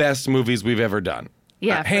of the best movies we've ever done.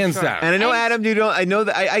 Yeah, hands down. And I know, Adam, I know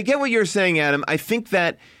that I get what you're saying, Adam. I think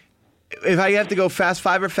that if I have to go Fast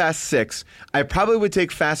 5 or Fast 6, I probably would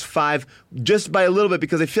take Fast 5 just by a little bit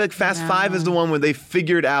because I feel like Fast 5 is the one where they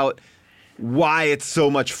figured out why it's so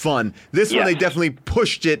much fun. This one, they definitely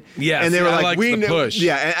pushed it. Yes, and they were I like, liked we the know. push.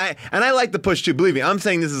 Yeah, and I like the push too. Believe me, I'm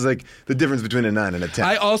saying this is like the difference between a 9 and a 10.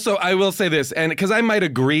 I will say this, and because I might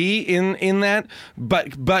agree in that,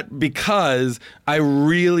 but because I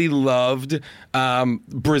really loved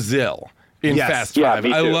Brazil. In Fast Five.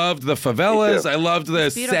 I loved the favelas. I loved the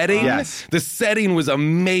setting. Yes. The setting was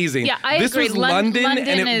amazing. Yeah, I this agree. was London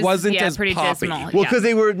and it wasn't as pretty poppy. dismal. Well, because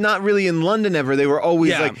they were not really in London ever. They were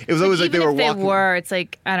always like, it was always like they were walking. They were, it's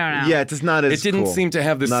like, I don't know. Yeah, it's just not as It didn't cool. seem to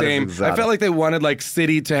have the Not as same. I exotic. felt like they wanted like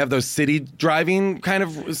to have those city driving kind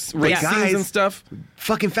of race scenes guys, and stuff.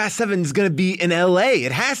 Fucking Fast 7 is going to be in L.A.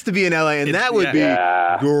 It has to be in L.A. and that would be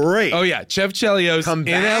great. Oh yeah, Chev Chelios in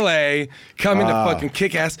L.A. coming to fucking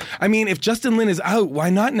kick ass. I mean, if Justin Lin is out, why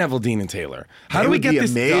not Neville Dean and Taylor? How do we get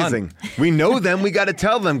this amazing. done? We know them. We got to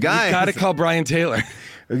tell them, guys. We got to call Brian Taylor.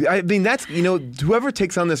 I mean, that's, whoever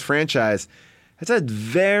takes on this franchise, that's a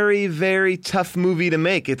very, very tough movie to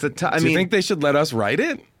make. It's a tough. Do you think they should let us write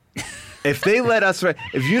it? If they let us write,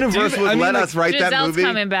 if Universal would let us write that movie,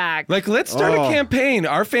 coming back. Like, let's start a campaign.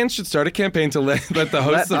 Our fans should start a campaign to let the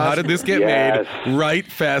hosts of How Did This Get Made write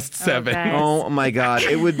Fast 7. Okay. Oh my God,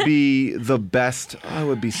 it would be the best. Oh, it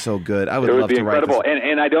would be so good. I would It would love be to write incredible,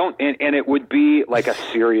 this. and it would be like a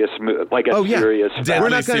serious movie, like a serious We're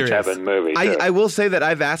not Fast gonna- 7 movie. I will say that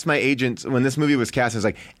I've asked my agent when this movie was cast. I was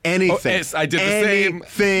like, anything. yes, I did the same.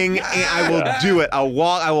 Anything, I will do it. I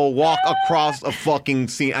will walk across a fucking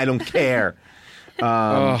scene. I don't care.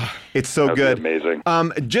 It's so That'd good. be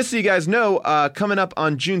amazing. Just so you guys know, coming up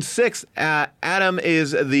on June 6th, Adam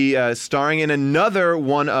is the starring in another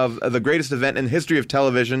one of the greatest event in the history of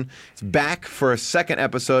television. It's back for a second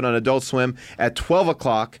episode on Adult Swim at 12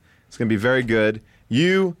 o'clock. It's going to be very good.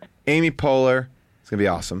 You, Amy Poehler, it's going to be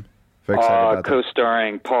awesome. Very excited about that.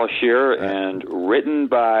 Co-starring Paul Scheer and written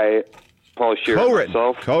by Paul Scheer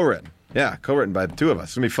himself. Co-written. Yeah, co-written by the two of us.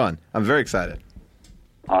 It's going to be fun. I'm very excited.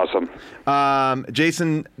 Awesome.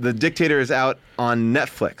 Jason, The Dictator is out on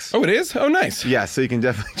Netflix. Oh, it is? Oh, nice. Yeah, so you can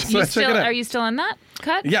definitely Let's check it out. Are you still in that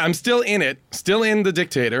cut? Yeah, I'm still in it. Still in The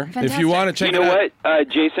Dictator. Fantastic. If you want to check You know it out. what,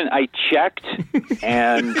 Jason? I checked,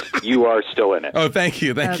 and you are still in it. Oh, thank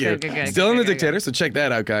you. Thank you. Good, Still in The good. Dictator, so check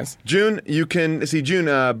that out, guys. June, you can see June,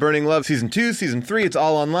 Burning Love, Season 2, Season 3. It's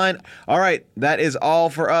all online. All right, that is all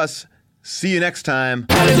for us. See you next time.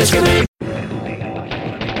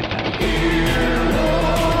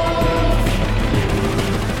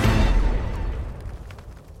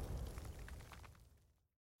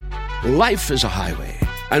 Life is a highway,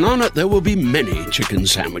 and on it there will be many chicken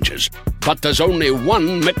sandwiches. But there's only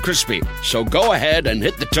one McCrispy. So go ahead and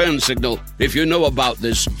hit the turn signal if you know about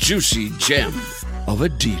this juicy gem of a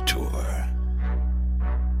detour.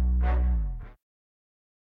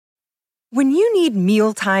 When you need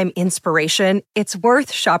mealtime inspiration, it's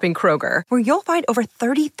worth shopping Kroger, where you'll find over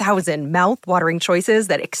 30,000 mouth-watering choices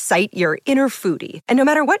that excite your inner foodie. And no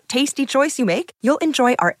matter what tasty choice you make, you'll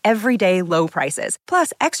enjoy our everyday low prices,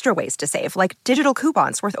 plus extra ways to save, like digital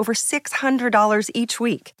coupons worth over $600 each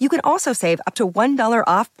week. You can also save up to $1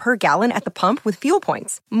 off per gallon at the pump with fuel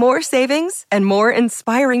points. More savings and more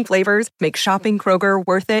inspiring flavors make shopping Kroger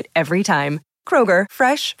worth it every time. Kroger,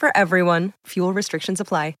 fresh for everyone. Fuel restrictions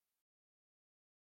apply.